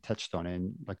 but we touched on it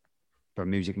in like for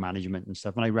music management and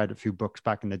stuff. And I read a few books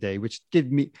back in the day, which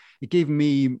gave me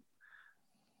a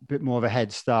bit more of a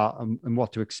head start on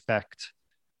what to expect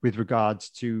with regards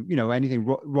to, you know, anything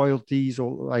royalties,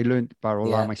 or I learned about all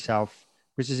that myself,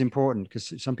 which is important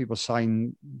because some people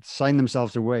sign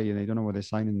themselves away and they don't know what they're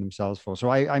signing themselves for. So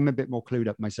I'm a bit more clued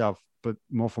up myself, but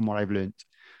more from what I've learned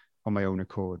on my own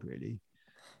accord, really.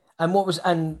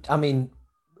 And I mean,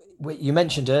 you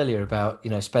mentioned earlier about,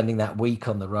 you know, spending that week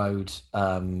on the road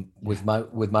with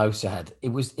Motorhead.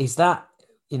 Is that,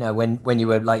 you know, when you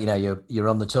were like, you know, you're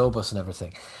on the tour bus and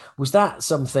everything, was that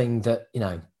something that, you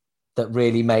know, that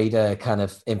really made a kind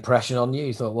of impression on you?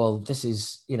 You thought, well, this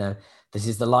is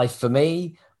the life for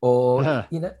me, or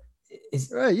you know,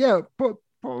 but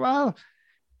well,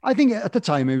 I think at the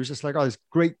time it was just like, oh, it's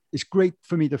great. It's great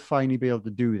for me to finally be able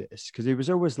to do this, because it was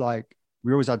always like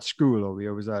we always had school or we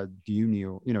always had uni,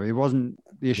 or, you know, it wasn't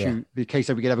the issue, the case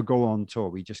that we could ever go on tour.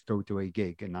 We just go to a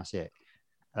gig and that's it.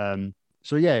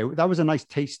 So yeah, that was a nice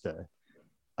taster.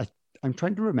 I'm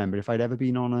trying to remember if I'd ever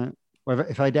been on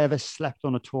if I'd ever slept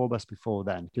on a tour bus before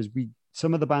then, because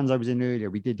some of the bands I was in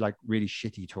earlier, we did like really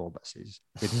shitty tour buses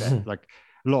with like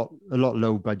a lot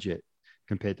low budget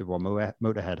compared to what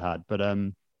Motorhead had. But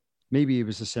maybe it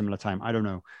was a similar time. I don't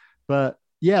know. But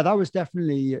yeah, that was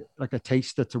definitely like a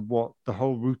taster to what the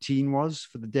whole routine was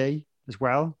for the day as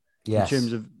well. Yes.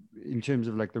 In terms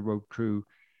of like the road crew,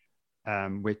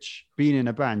 which being in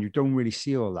a band, you don't really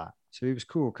see all that. So it was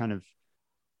cool. Kind of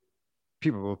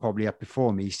people were probably up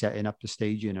before me setting up the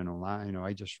staging and all that. You know,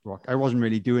 I just rocked. I wasn't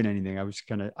really doing anything. I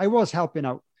was helping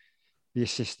out the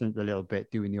assistant a little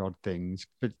bit, doing the odd things,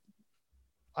 but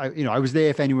I was there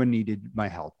if anyone needed my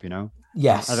help, you know.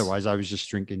 Yes. Otherwise, I was just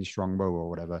drinking Strongbow or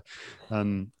whatever,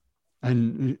 and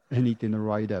eating the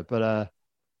rider. But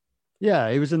yeah,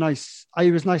 it was nice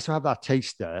to have that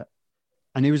taster,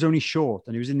 and it was only short,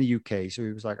 and it was in the UK, so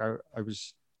it was like it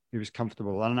was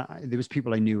comfortable, and there was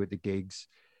people I knew at the gigs.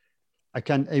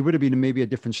 It would have been maybe a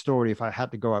different story if I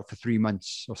had to go out for 3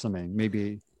 months or something.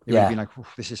 Maybe it would have been like,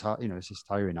 this is hard, you know, this is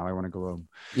tiring now. I want to go home.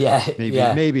 Yeah.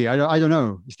 Maybe I don't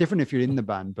know. It's different if you're in the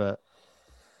band, but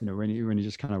you know, when you're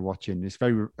just kind of watching, it's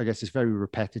very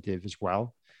repetitive as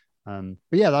well. But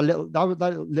yeah,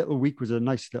 that little week was a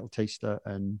nice little taster,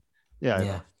 and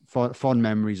fond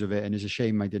memories of it. And it's a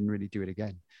shame I didn't really do it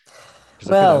again.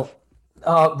 Well,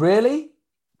 really?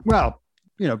 Well,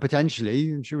 you know,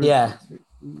 potentially, I'm sure. Yeah.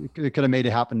 It could have made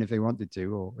it happen if they wanted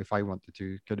to, or if I wanted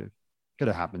to, could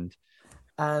have happened.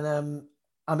 And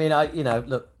I mean,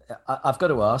 look, I've got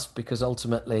to ask, because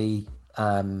ultimately,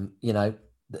 you know,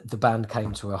 the band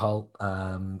came to a halt,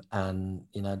 and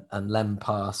you know, and Lem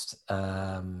passed,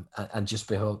 and just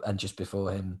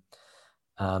before him,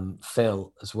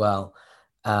 Phil as well.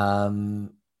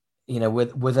 You know,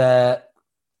 was there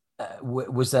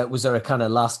a kind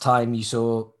of last time you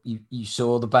saw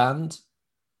the band?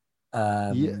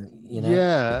 You know?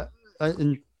 Yeah.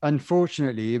 And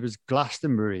unfortunately, it was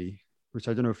Glastonbury, which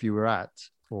I don't know if you were at.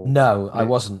 No, I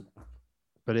wasn't.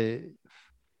 But it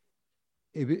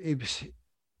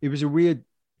was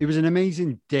an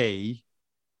amazing day,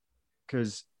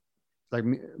 because like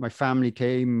my family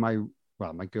came, my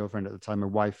girlfriend at the time, my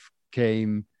wife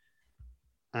came,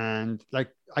 and like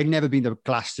I'd never been to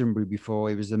Glastonbury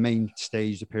before. It was the main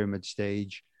stage, the Pyramid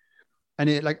stage, and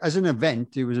it, like, as an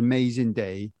event, it was an amazing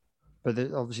day. But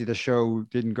obviously the show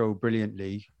didn't go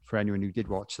brilliantly for anyone who did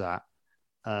watch that.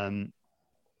 And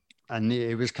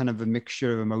it was kind of a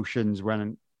mixture of emotions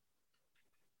when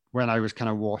I was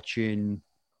kind of watching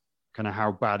kind of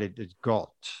how bad it had got.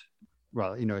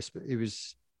 Well, you know, it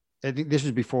was, I think this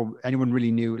was before anyone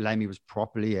really knew Lemmy was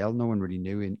properly ill. No one really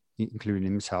knew, including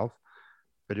himself.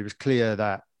 But it was clear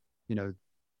that, you know,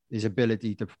 his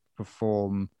ability to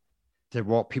perform to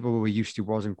what people were used to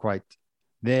wasn't quite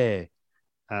there.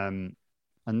 And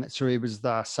so it was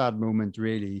that sad moment,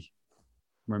 really,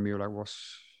 when we were like,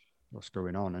 what's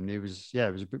going on? And it was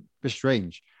a bit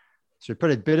strange. So it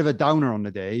put a bit of a downer on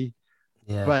the day.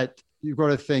 Yeah. But you've got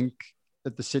to think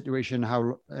at the situation,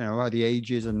 how the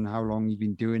age is and how long you've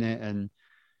been doing it. And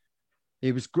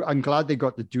I'm glad they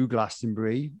got to do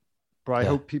Glastonbury, but I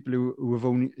hope people who have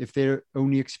if their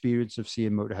only experience of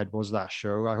seeing Motorhead was that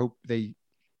show, I hope they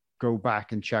go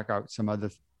back and check out some other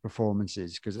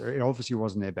performances, because it obviously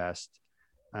wasn't their best.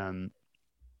 And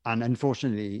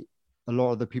unfortunately, a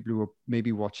lot of the people who were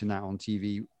maybe watching that on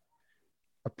TV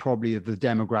are probably the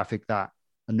demographic that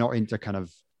are not into kind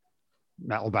of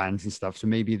metal bands and stuff. So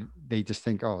maybe they just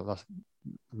think, oh, that's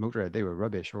Motorhead, they were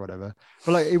rubbish or whatever.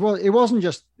 But like, it wasn't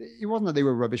that they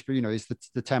were rubbish, but it's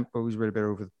the tempos were a bit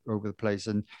over the place.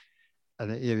 And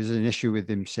there was an issue with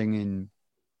him singing.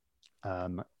 I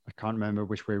can't remember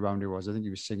which way around it was. I think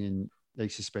he was singing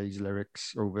Ace of Spades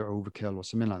lyrics over Overkill or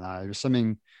something like that. It was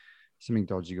something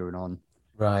dodgy going on.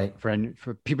 Right.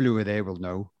 For people who were there will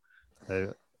know.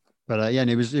 And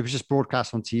it was just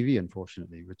broadcast on TV,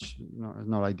 unfortunately, which is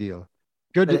not ideal.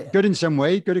 Good in some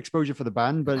way, good exposure for the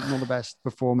band, but not the best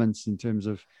performance in terms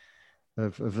of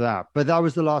that. But that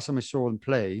was the last time I saw them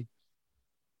play.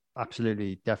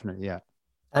 Absolutely, definitely, yeah.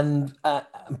 And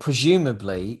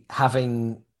presumably,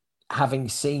 having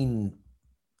seen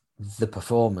the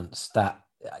performance, that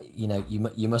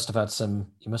you must have had some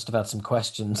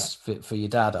questions for your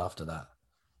dad after that.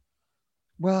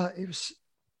 Well, it's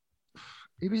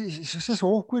just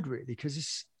awkward, really,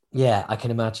 because yeah, I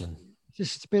can imagine.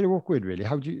 It's a bit awkward, really.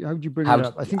 How do you bring it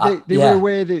up? I think they were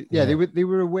aware that they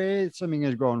were aware that something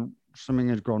had gone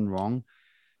wrong,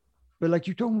 but like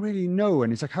you don't really know,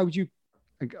 and it's like, how do you?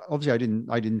 Like, obviously,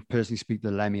 I didn't personally speak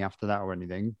to Lemmy after that or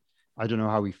anything. I don't know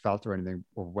how he felt or anything,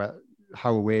 or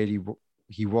how aware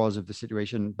he was of the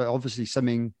situation. But obviously,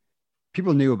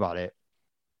 people knew about it.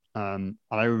 And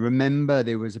I remember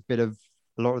there was a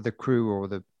lot of the crew or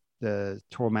the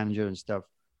tour manager and stuff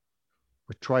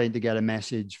were trying to get a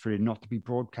message for it not to be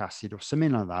broadcasted or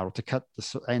something like that, or to cut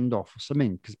the end off or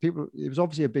something, because it was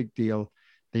obviously a big deal.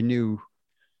 They knew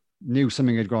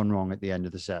something had gone wrong at the end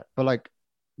of the set. But like,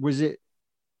 was it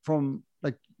from,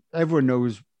 like, everyone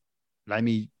knows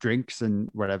Lemmy drinks and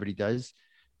whatever he does,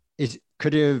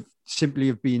 could it have simply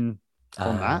have been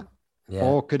from that,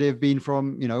 or could it have been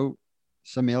from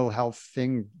some ill health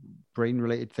thing, brain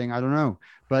related thing? I don't know,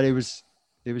 but it was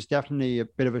definitely a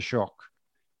bit of a shock,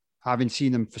 having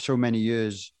seen them for so many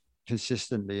years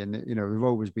consistently, and they've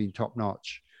always been top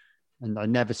notch, and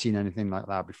I'd never seen anything like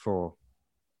that before.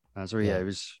 It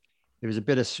was a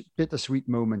bittersweet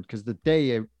moment, because the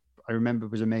day I remember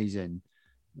was amazing,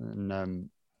 and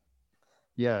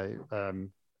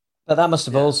but that must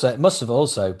have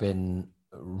also been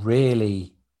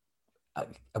really,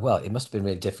 well, it must have been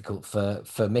really difficult for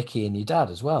Mickey and your dad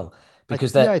as well,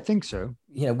 because I think so.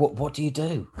 What do you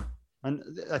do? And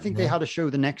I think they had a show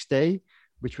the next day,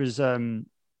 which was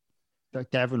like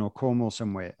Devon or Cornwall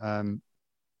somewhere.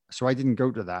 So I didn't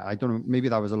go to that. I don't know. Maybe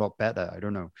that was a lot better. I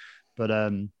don't know. But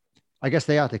I guess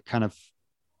they had to kind of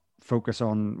focus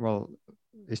on, well,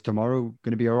 is tomorrow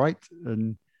going to be all right?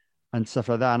 And stuff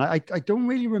like that. And I don't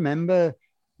really remember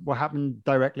what happened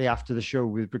directly after the show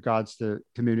with regards to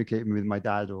communicating with my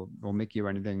dad or Mickey or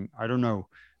anything. I don't know.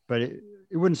 But it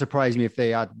wouldn't surprise me if they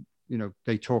had,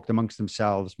 they talked amongst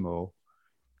themselves more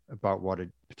about what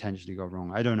had potentially gone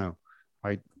wrong. I don't know.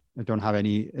 I don't have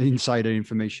any insider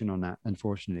information on that,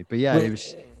 unfortunately. But yeah, it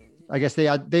was, I guess they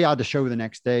had the show the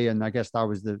next day, and I guess that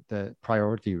was the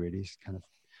priority, really, is kind of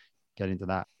get into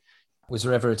that. Was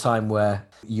there ever a time where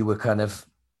you were kind of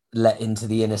let into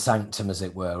the inner sanctum, as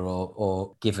it were,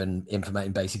 or given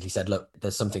information, basically said, look,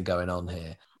 there's something going on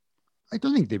here? I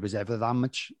don't think there was ever that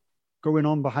much going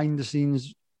on behind the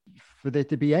scenes for there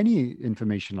to be any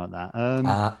information like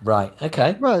that. Right.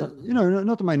 Okay. Well,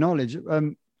 not to my knowledge.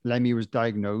 Lemmy was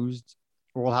diagnosed.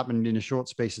 All happened in a short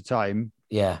space of time.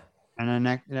 Yeah. And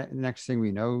then next thing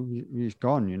we know, he's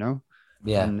gone.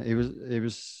 Yeah. And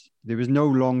there was no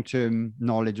long-term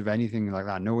knowledge of anything like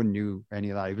that. No one knew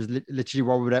any of that. It was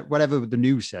literally whatever the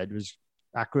news said was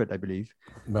accurate, I believe.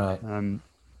 Right. And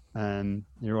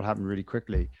it all happened really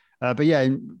quickly. But yeah,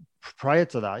 prior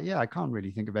to that, I can't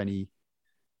really think of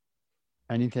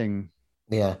anything.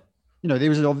 Yeah. There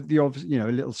was the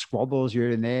little squabbles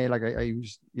here and there. Like I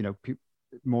was,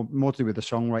 more to do with the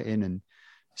songwriting and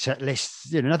set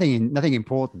lists. Nothing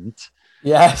important.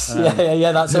 Yes.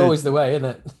 Yeah. That's always the way, isn't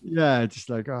it? Yeah. Just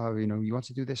like, you want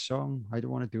to do this song, I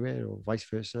don't want to do it, or vice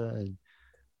versa. And,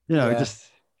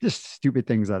 just stupid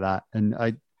things like that. And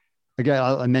I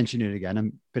mention it again. I'm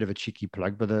a bit of a cheeky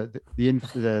plug, but the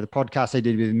podcast I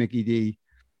did with Mickey D,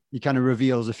 he kind of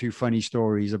reveals a few funny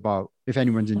stories about, if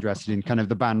anyone's interested in kind of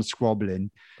the band squabbling.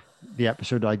 The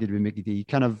episode I did with Mickey D, he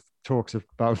kind of talks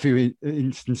about a few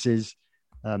instances.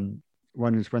 One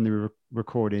was when they were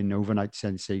recording Overnight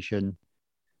Sensation,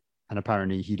 and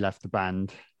apparently he left the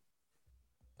band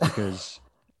because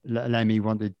Lemmy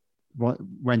wanted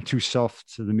went too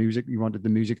soft to the music. He wanted the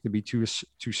music to be too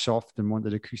soft and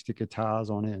wanted acoustic guitars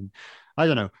on it. And I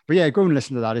don't know, but yeah, go and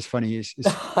listen to that. It's funny. It's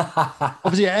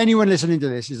obviously anyone listening to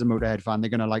this is a Motorhead fan. They're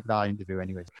going to like that interview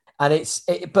anyway. And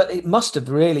but it must have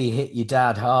really hit your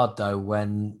dad hard though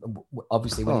when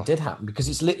it did happen, because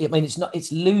it's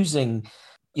losing,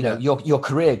 your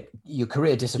career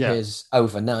disappears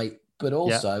overnight, but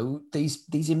also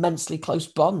these immensely close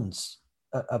bonds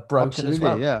are broken as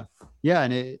well. Yeah,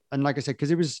 and like I said,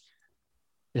 because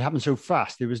it happened so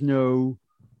fast. There was no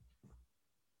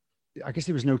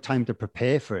time to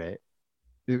prepare for it.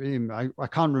 I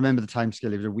can't remember the time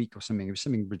scale. It was a week or something. It was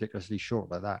something ridiculously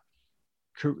short like that.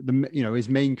 His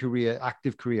main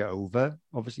active career over.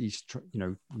 Obviously, he's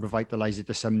revitalized it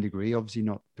to some degree. Obviously,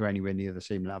 not to anywhere near the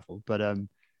same level, but and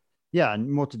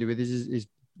more to do with his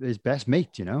best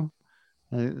mate.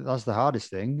 That's the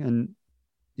hardest thing, and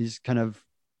he's kind of.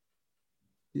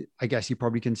 I guess he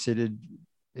probably considered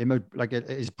him like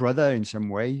his brother in some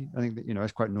way. I think that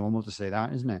it's quite normal to say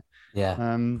that, isn't it?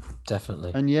 Yeah,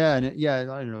 definitely. And I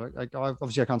don't know. Like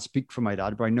obviously, I can't speak for my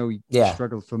dad, but I know he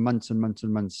struggled for months and months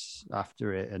and months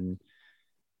after it, and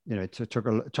it took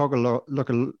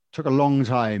a long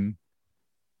time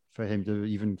for him to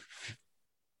even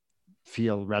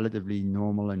feel relatively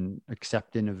normal and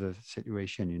accepting of the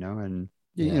situation. And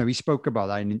he spoke about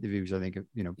that in interviews. I think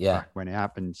back when it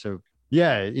happened. So.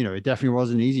 Yeah, it definitely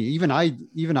wasn't easy. Even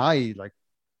I like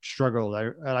struggled.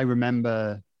 I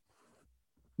remember,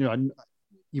 even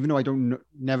though I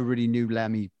never really knew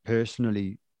Lemmy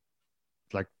personally,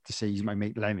 like to say he's my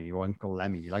mate Lemmy or Uncle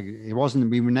Lemmy. Like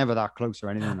we were never that close or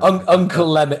anything. Uncle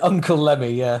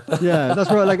Lemmy, yeah. Yeah, that's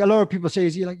what like a lot of people say.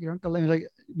 Is he like your Uncle Lemmy? Like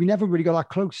we never really got that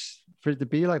close for it to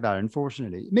be like that.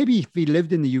 Unfortunately, maybe if he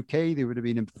lived in the UK, there would have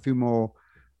been a few more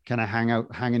kind of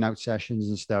hanging out sessions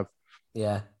and stuff.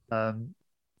 Yeah.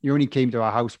 You only came to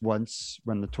our house once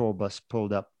when the tour bus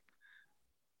pulled up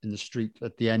in the street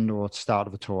at the end or start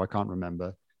of the tour. I can't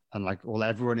remember. And like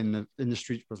everyone in the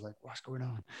street was like, "What's going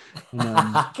on?" And,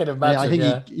 I can imagine. I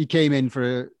think he came in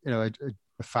for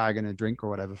a fag and a drink or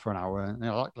whatever for an hour. And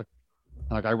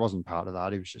like I wasn't part of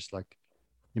that. It was just like,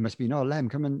 "You must be Lem,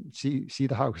 come and see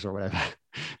the house or whatever."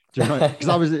 Because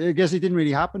I guess it didn't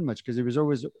really happen much because it was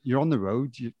always you're on the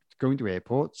road, you're going to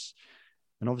airports.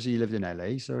 And obviously he lived in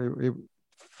LA, so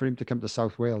for him to come to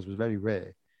South Wales was very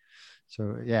rare.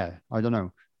 So yeah, I don't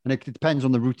know. And it depends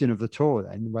on the routing of the tour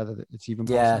then, whether it's even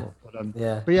possible. But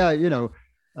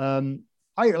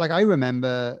I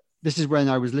remember this is when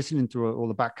I was listening to all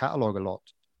the back catalogue a lot,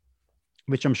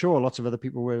 which I'm sure lots of other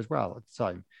people were as well at the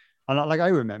time. And I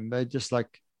remember just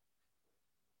like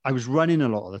I was running a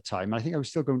lot of the time. I think I was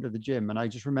still going to the gym, and I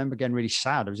just remember getting really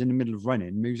sad. I was in the middle of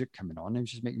running, music coming on. It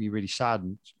was just making me really sad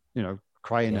and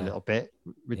crying a little bit,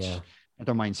 which I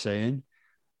don't mind saying,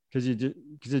 because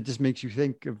it just makes you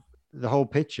think of the whole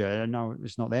picture, and now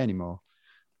it's not there anymore.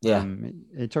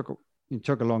 It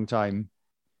took a long time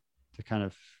to kind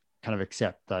of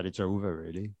accept that it's over,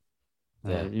 really.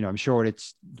 I'm sure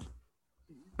it's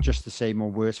just the same or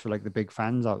worse for like the big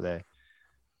fans out there.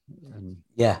 And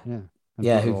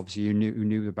obviously who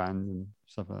knew the band and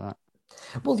stuff like that.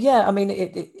 Well, yeah, I mean,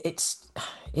 it's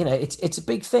a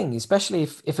big thing, especially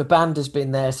if a band has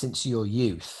been there since your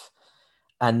youth,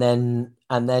 and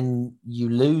then you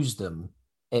lose them.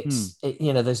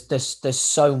 There's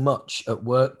so much at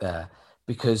work there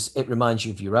because it reminds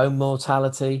you of your own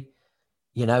mortality.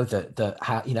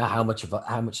 How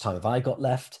much time have I got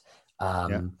left?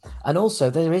 And also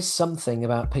there is something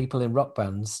about people in rock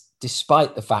bands,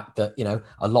 despite the fact that,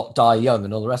 a lot die young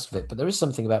and all the rest of it, but there is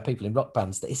something about people in rock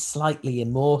bands that is slightly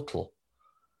immortal.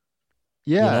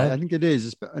 Yeah, I think it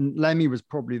is. And Lemmy was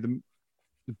probably the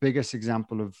biggest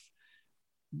example of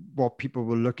what people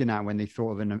were looking at when they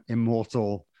thought of an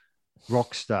immortal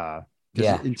rock star.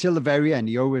 Until the very end,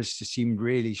 he always seemed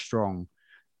really strong.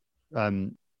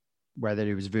 Whether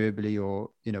it was verbally or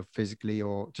physically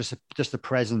or just the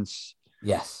presence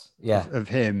of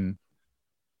him.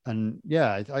 And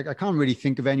I can't really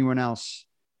think of anyone else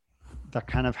that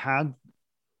kind of had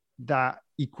that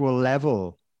equal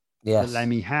level that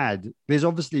Lemmy had. There's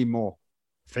obviously more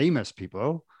famous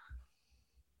people,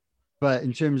 but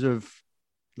in terms of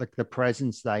like the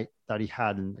presence that he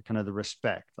had and kind of the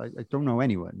respect, I don't know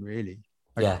anyone really.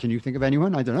 Can you think of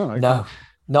anyone? I don't know. No.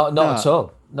 Not at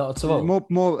all. Not at all.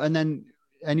 More, and then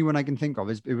anyone I can think of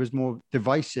it was more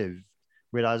divisive,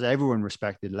 whereas everyone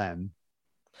respected Lem.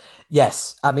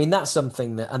 Yes, I mean that's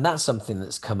something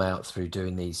that's come out through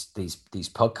doing these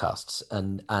podcasts,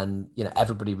 and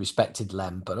everybody respected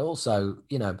Lem, but also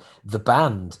the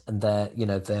band and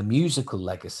their musical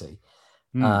legacy.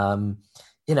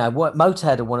 what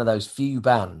Motorhead are one of those few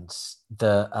bands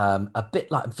that a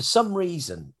bit like, for some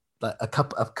reason, like a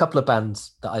couple of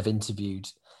bands that I've interviewed,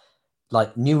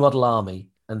 like New Model Army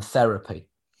and Therapy.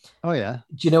 Oh yeah.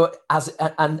 Do you know what, as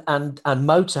and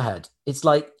Motorhead, it's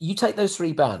like you take those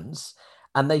three bands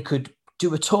and they could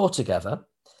do a tour together.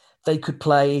 They could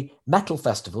play metal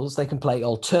festivals. They can play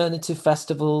alternative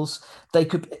festivals. They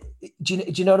could, do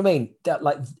you know what I mean? That,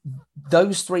 like,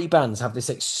 those three bands have this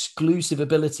exclusive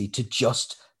ability to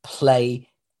just play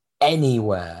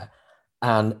anywhere,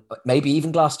 and maybe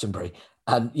even Glastonbury.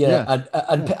 And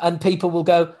and people will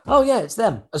go, oh yeah, it's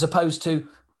them, as opposed to,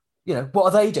 what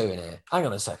are they doing here? Hang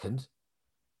on a second.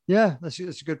 Yeah, that's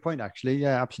a good point, actually.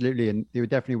 Yeah, absolutely. And they were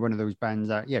definitely one of those bands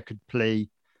that, could play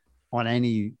on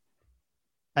any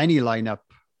lineup,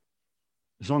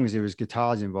 as long as there was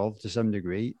guitars involved to some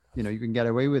degree. You can get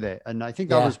away with it. And I think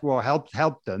that was what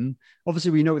helped them.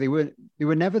 Obviously, we know they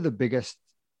were never the biggest.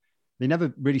 They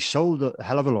never really sold a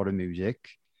hell of a lot of music,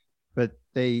 but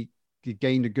they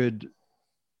gained a good.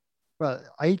 Well,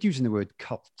 I hate using the word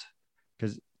cult,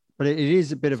 but it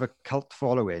is a bit of a cult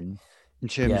following in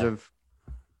terms of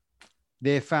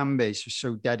their fan base was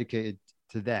so dedicated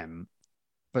to them,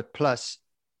 but plus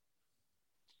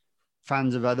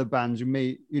fans of other bands who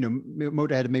may,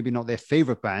 Motorhead maybe not their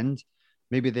favorite band,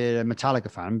 maybe they're a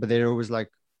Metallica fan, but they're always like,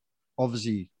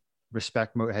 obviously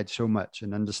respect Motorhead so much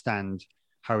and understand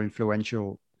how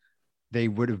influential they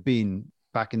would have been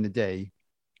back in the day.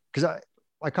 Because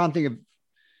I can't think of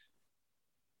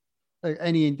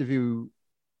any interview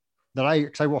that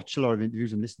because I watch a lot of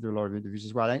interviews and listen to a lot of interviews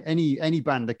as well. Any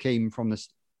band that came from this,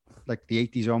 like the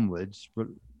 80s onwards,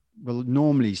 will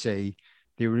normally say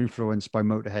they were influenced by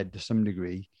Motorhead to some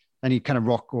degree. Any kind of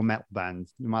rock or metal band,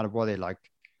 no matter what they like,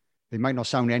 they might not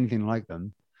sound anything like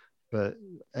them, but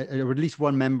at least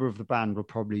one member of the band will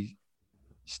probably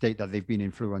state that they've been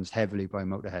influenced heavily by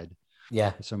Motorhead. Yeah,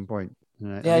 at some point.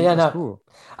 Cool.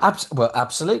 Well,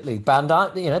 absolutely. Band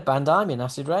I'm in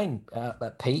Acid Rain.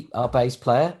 Pete, our bass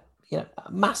player,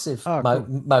 massive cool.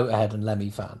 Motorhead and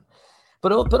Lemmy fan.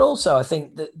 But also, I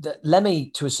think that Lemmy,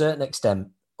 to a certain extent,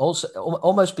 also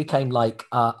almost became like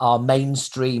our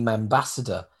mainstream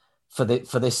ambassador for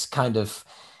this kind of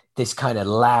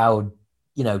loud,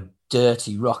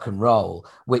 dirty rock and roll,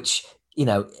 which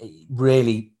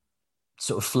really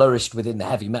sort of flourished within the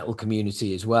heavy metal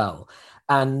community as well.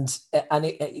 And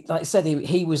like I said,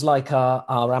 he was like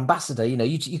our ambassador.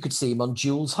 You could see him on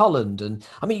Jules Holland, and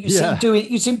I mean, you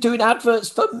see him doing adverts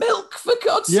for milk, for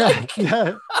God's sake.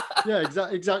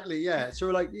 Exactly. Yeah. So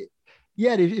like,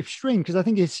 it's strange because I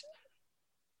think it's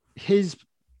his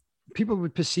people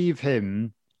would perceive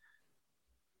him,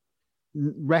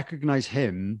 recognize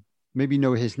him, maybe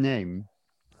know his name,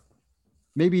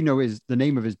 maybe know the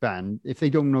name of his band if they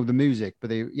don't know the music, but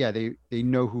they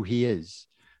know who he is.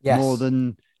 Yes. More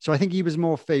than, so I think he was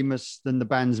more famous than the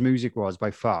band's music was by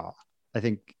far. I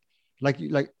think, like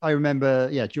I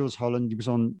remember, Jules Holland, he was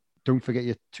on Don't Forget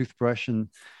Your Toothbrush and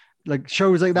like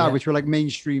shows like that, which were like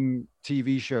mainstream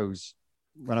TV shows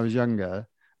when I was younger.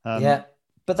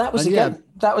 But that was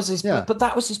that was his, but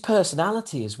that was his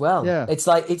personality as well. Yeah, it's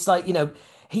like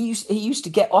he used to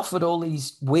get offered all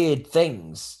these weird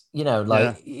things.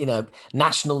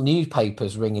 National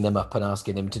newspapers ringing him up and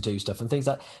asking him to do stuff and things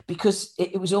like, because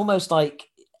it was almost like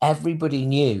everybody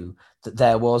knew that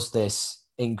there was this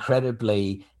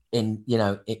incredibly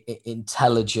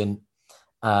intelligent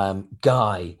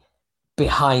guy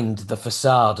behind the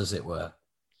facade, as it were.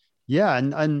 Yeah,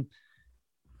 and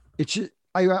it's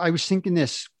I was thinking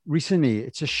this recently.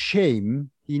 It's a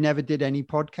shame he never did any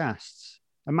podcasts.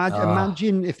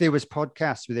 Imagine if there was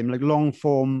podcasts with him, like long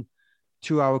form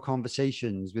 2-hour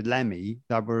conversations with Lemmy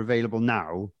that were available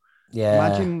now.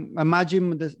 Yeah.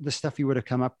 Imagine the stuff he would have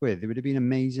come up with. It would have been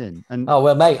amazing. And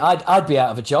mate, I'd be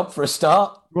out of a job for a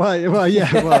start. Well,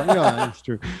 that's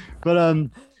true. But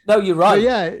no, you're right.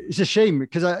 But it's a shame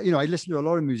because I listen to a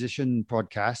lot of musician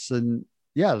podcasts and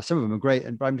some of them are great.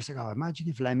 But I'm just like, imagine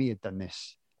if Lemmy had done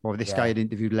this, or this guy had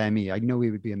interviewed Lemmy. I know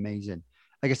he would be amazing.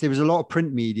 I guess there was a lot of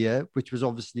print media, which was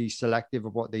obviously selective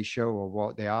of what they show or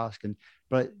what they ask,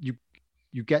 but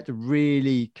you get to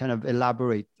really kind of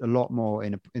elaborate a lot more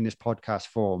in this podcast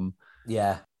form.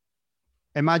 Yeah.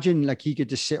 Imagine like he could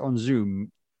just sit on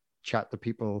Zoom, chat to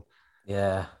people.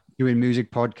 Yeah. Doing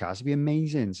music podcasts. It'd be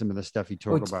amazing. Some of the stuff he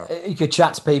talk about. He could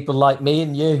chat to people like me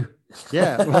and you.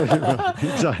 Yeah.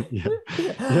 Exactly.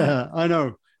 Yeah, I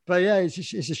know. But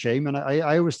it's a shame. And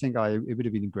I always think it would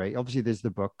have been great. Obviously there's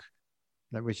the book,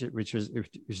 which is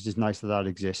just nice that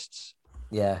exists.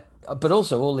 Yeah. But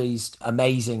also all these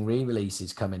amazing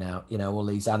re-releases coming out, all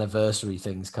these anniversary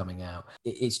things coming out.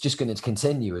 It's just going to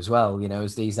continue as well,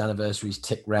 as these anniversaries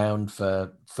tick round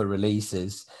for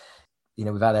releases.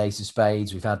 We've had Ace of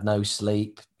Spades, we've had No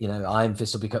Sleep, Iron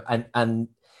Fist will become, and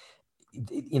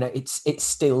it's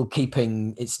still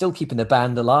keeping the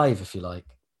band alive, if you like.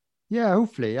 Yeah,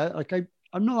 hopefully.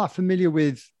 I'm not that familiar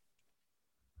with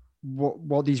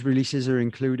what these releases are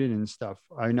including and stuff.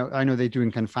 I know they're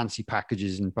doing kind of fancy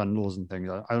packages and bundles and things.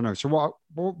 I don't know. So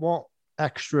what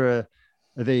extra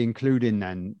are they including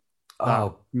then?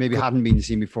 That maybe hadn't been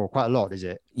seen before. Quite a lot, is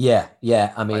it? Yeah.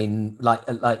 I mean,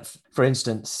 like for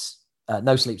instance,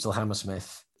 No Sleep Till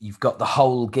Hammersmith. You've got the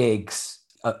whole gigs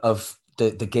of the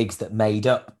gigs that made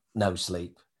up No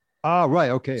Sleep. Oh,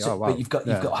 right. Okay. So, oh, wow. But you've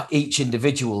got each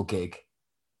individual gig.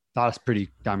 That's pretty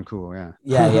damn cool. Yeah.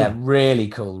 Yeah. Really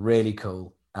cool. Really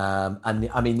cool. And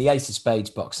I mean, the Ace of Spades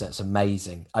box set's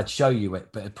amazing. I'd show you it,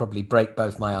 but it'd probably break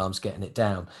both my arms getting it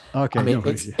down. Okay. I mean,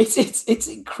 it's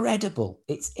incredible.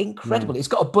 It's incredible. Yeah. It's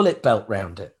got a bullet belt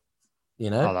round it.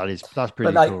 Oh, that's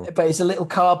pretty cool. But it's a little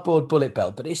cardboard bullet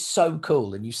belt, but it's so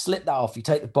cool. And you slip that off, you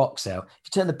take the box out. If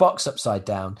you turn the box upside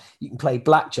down, you can play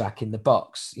blackjack in the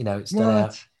box. It's done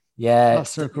out. Yeah,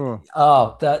 that's so cool.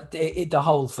 Oh, the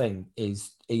whole thing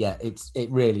is, it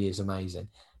really is amazing.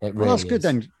 It really that's good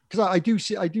then, because I do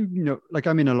like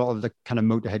I'm in a lot of the kind of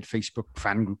Motorhead Facebook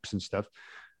fan groups and stuff.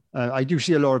 I do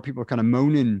see a lot of people kind of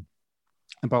moaning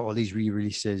about all these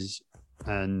re-releases,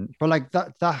 but like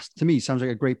that to me sounds like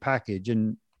a great package,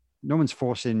 and no one's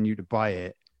forcing you to buy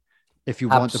it if you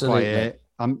want to buy it.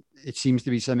 It seems to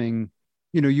be something.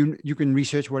 You can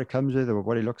research what it comes with or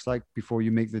what it looks like before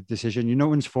you make the decision. No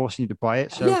one's forcing you to buy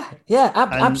it. So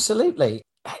absolutely.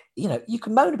 You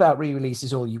can moan about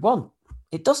re-releases all you want.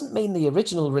 It doesn't mean the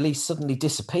original release suddenly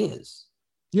disappears.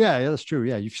 Yeah, that's true.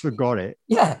 Yeah, you've still got it.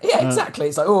 Yeah, exactly.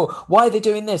 It's like, why are they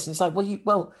doing this? And it's like,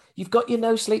 you've got your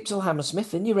No Sleep Till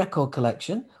Hammersmith in your record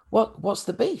collection. What's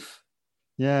the beef?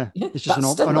 Yeah, it's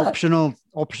just an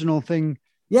optional thing.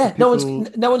 Yeah, no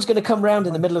one's going to come round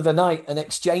in the middle of the night and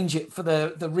exchange it for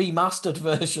the remastered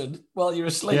version while you're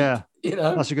asleep. Yeah,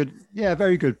 that's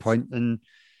very good point. And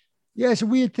yeah, it's a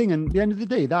weird thing. And at the end of the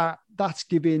day, that's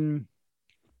giving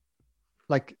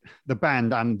like the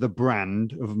band and the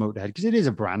brand of Motorhead, because it is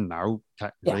a brand now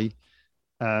technically.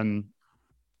 Yeah.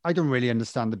 I don't really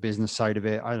understand the business side of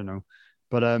it. I don't know,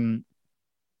 but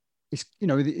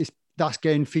it's that's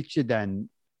getting featured then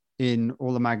in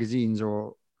all the magazines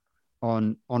or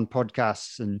on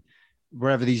podcasts and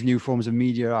wherever these new forms of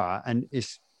media are, and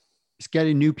it's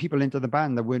getting new people into the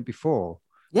band that weren't before.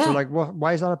 Yeah. So like,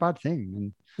 why is that a bad thing?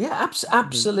 And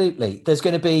absolutely. There's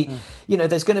going to be,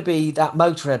 there's going to be that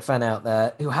Motorhead fan out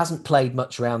there who hasn't played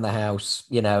much around the house,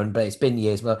 but it's been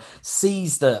years, but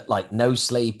sees that like No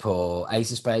Sleep or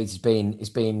Ace of Spades is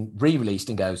being re-released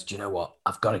and goes, do you know what?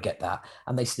 I've got to get that.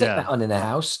 And they stick that on in their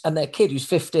house, and their kid who's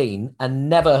 15 and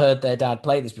never heard their dad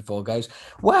play this before goes,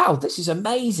 wow, this is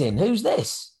amazing. Who's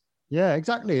this? Yeah,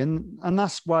 exactly. And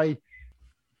that's why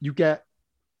you get,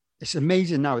 it's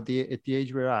amazing now at the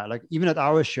age we're at, like even at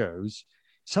our shows,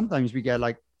 sometimes we get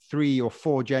like 3 or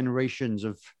 4 generations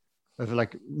of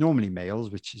like normally males,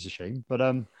 which is a shame, but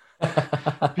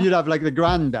you'd have like the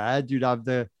granddad, you'd have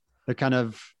the kind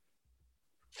of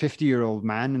 50-year-old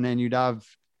man, and then you'd have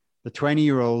the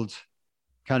 20-year-old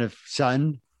kind of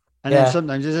son, and then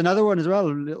sometimes there's another one as well,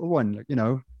 a little one,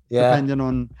 depending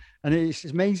on, and it's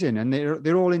amazing, and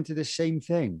they're all into the same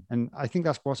thing. And I think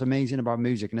that's what's amazing about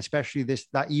music, and especially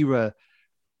that era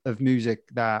of music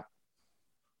that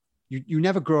you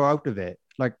never grow out of it.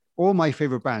 Like all my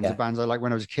favorite bands are bands I like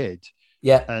when I was a kid.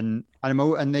 Yeah. And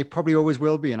they probably always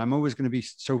will be. And I'm always going to be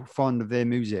so fond of their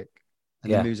music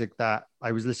and the music that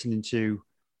I was listening to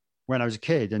when I was a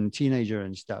kid and teenager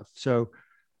and stuff. So,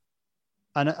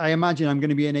 and I imagine I'm going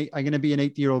to be an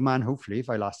 80-year-old man, hopefully, if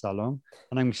I last that long.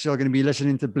 And I'm still going to be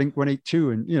listening to Blink 182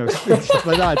 and, stuff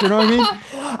like that. Do you know what I mean?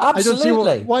 Absolutely. I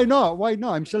don't see why not? Why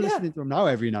not? I'm still listening to them now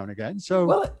every now and again. So,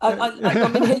 well, I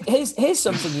mean, here's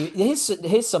something.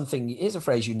 Here's a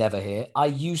phrase you never hear. I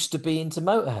used to be into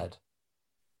Motorhead.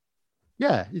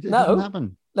 Yeah, it doesn't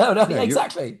happen. No,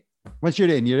 exactly. Once you're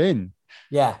in, you're in.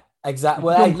 Yeah, exactly.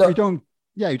 Well,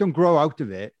 you don't grow out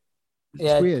of it.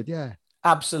 It's weird. Yeah.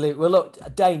 Absolutely. Well,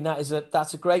 look, Dane,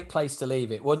 that's a great place to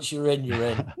leave it. Once you're in, you're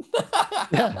in.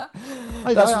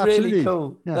 That's really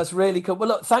cool. Yeah. That's really cool. Well,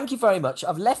 look, thank you very much.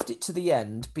 I've left it to the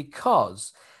end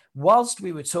because whilst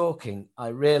we were talking, I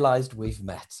realised we've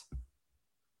met.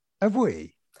 Have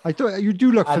we? I thought you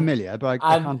do look familiar, but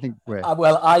I can't think where.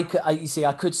 You see,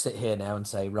 I could sit here now and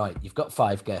say, right, you've got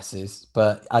 5 guesses,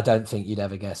 but I don't think you'd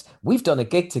ever guess. We've done a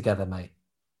gig together, mate.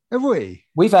 Have we?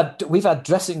 We've had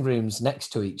dressing rooms next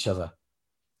to each other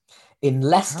in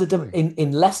Leicester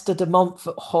in Leicester de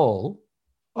Montfort Hall.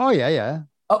 Oh yeah.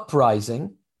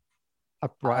 Uprising.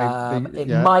 It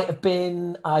might have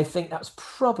been. I think that's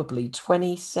probably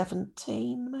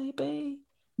 2017, maybe.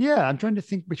 Yeah, I'm trying to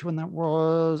think which one that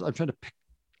was. I'm trying to pick.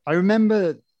 I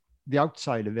remember the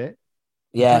outside of it.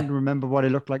 Yeah. I'm trying to remember what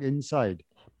it looked like inside.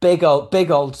 Big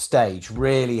old stage,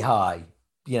 really high.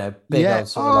 Big old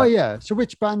sort of like... yeah. So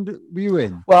which band were you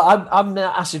in? Well, I'm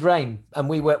Acid Rain, and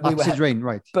we were Acid Rain,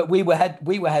 right? But we were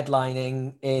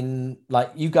headlining in, like,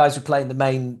 you guys were playing the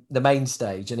main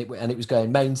stage, and it was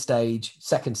going main stage,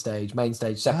 second stage, main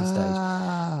stage, second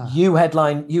stage. You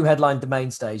headlined the main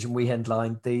stage, and we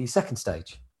headlined the second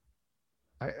stage.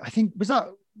 I think was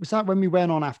that when we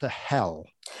went on after Hell?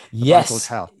 Yes,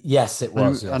 Hell. Yes, it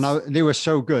was. And they were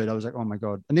so good. I was like, oh my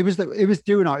god! And it was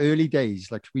during our early days.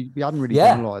 Like we hadn't really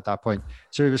done a lot at that point,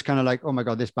 so it was kind of like, oh my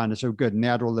god, this band is so good. And they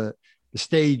had all the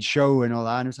stage show and all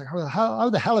that. And it was like,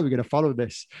 how the hell are we going to follow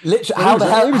this? Literally,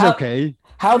 it was okay.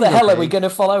 How the hell are we going to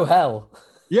follow Hell?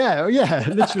 Yeah,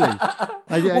 literally.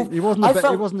 It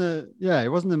wasn't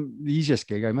the easiest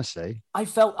gig, I must say. I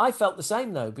felt the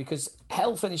same though, because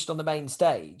Hell finished on the main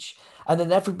stage, and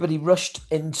then everybody rushed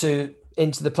into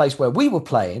the place where we were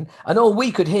playing, and all we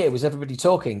could hear was everybody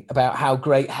talking about how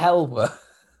great Hell were.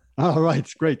 Oh, right,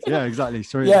 great. Yeah, exactly.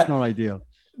 So it's not ideal.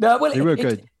 No, well, they were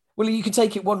good. Well, you can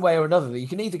take it one way or another. You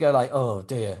can either go like, oh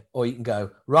dear, or you can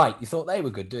go, right, you thought they were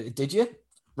good, did you?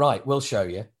 Right, we'll show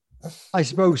you. I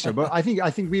suppose so, but I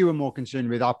think we were more concerned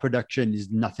with our production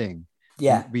is nothing.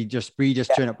 Yeah, we just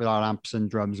turn up with our amps and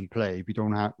drums and play. We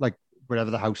don't have like whatever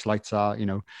the house lights are,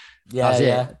 That's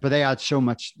it. But they had so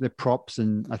much the props,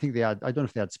 and I think they had. I don't know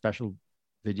if they had special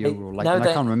video or like.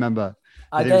 I can't remember.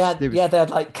 They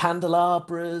had like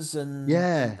candelabras and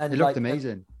and it looked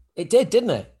amazing. It did,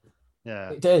 didn't it? Yeah,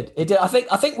 it did. It did. I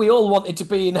think we all wanted to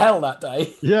be in Hell that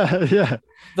day. Yeah.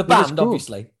 The band, cool.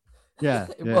 Obviously. Yeah,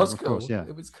 it was cool. Course, yeah,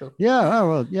 it was cool. Yeah, oh,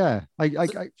 well, yeah.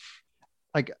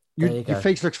 Your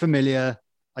face looks familiar.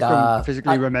 I don't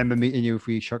physically remember meeting you if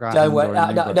we shook our hands. Don't worry.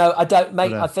 No, I don't,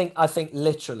 mate. I think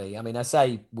literally. I mean, I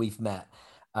say we've met.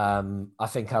 I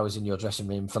think I was in your dressing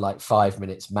room for like 5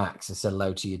 minutes max. I said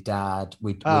hello to your dad.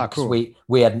 Cool.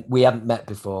 We hadn't met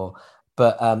before,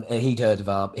 but he'd heard of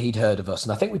us,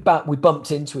 and I think we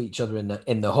bumped into each other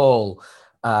in the hall.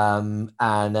 And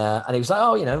he was like,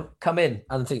 oh, come in.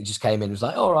 And I think he just came in and was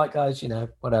like, all right, guys,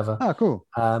 whatever. Oh, cool.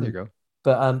 There you go.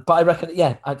 But I reckon,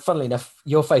 funnily enough,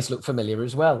 your face looked familiar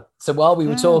as well. So while we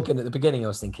were talking at the beginning, I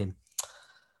was thinking,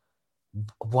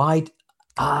 why?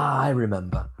 I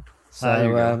remember.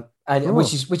 So, and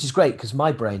which is great because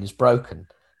my brain is broken.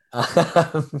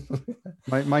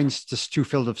 Mine's just too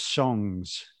filled of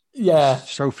songs. Yeah,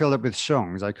 so filled up with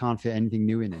songs, I can't fit anything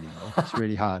new in anymore. It's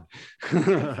really hard.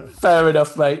 Fair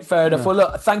enough, mate. Fair enough. Yeah. Well,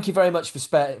 look, thank you very much for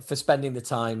spending the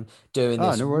time doing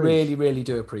this. No worries. Really, really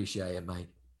do appreciate it, mate.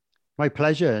 My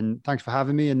pleasure, and thanks for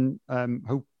having me. And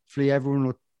hopefully everyone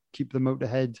will keep the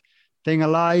Motorhead thing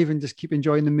alive and just keep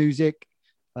enjoying the music.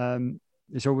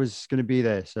 It's always going to be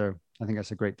there, so I think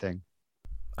that's a great thing.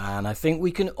 And I think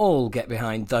we can all get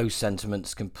behind those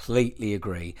sentiments. Completely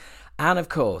agree. And of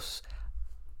course,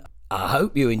 I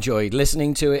hope you enjoyed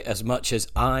listening to it as much as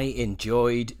I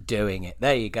enjoyed doing it.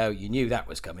 There you go. You knew that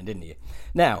was coming, didn't you?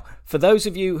 Now, for those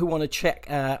of you who want to check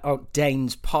out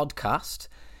Dane's podcast,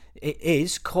 it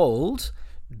is called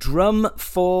Drum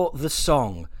for the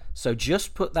Song. So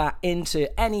just put that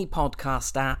into any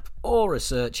podcast app or a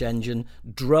search engine,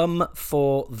 Drum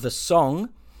for the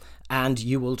Song, and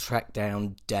you will track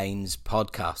down Dane's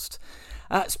podcast.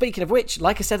 Speaking of which,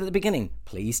 like I said at the beginning,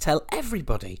 please tell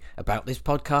everybody about this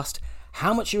podcast,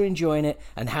 how much you're enjoying it,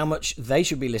 and how much they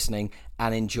should be listening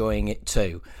and enjoying it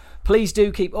too. Please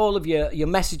do keep all of your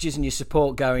messages and your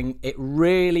support going. It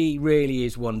really, really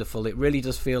is wonderful. It really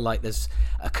does feel like there's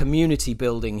a community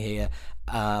building here.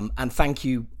 And thank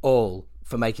you all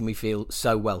for making me feel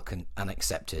so welcome and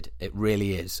accepted. It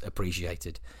really is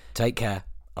appreciated. Take care.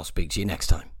 I'll speak to you next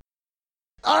time.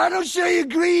 I don't show you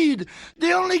greed.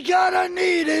 The only card I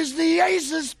need is the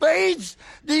ace of spades.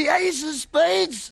 The ace of spades.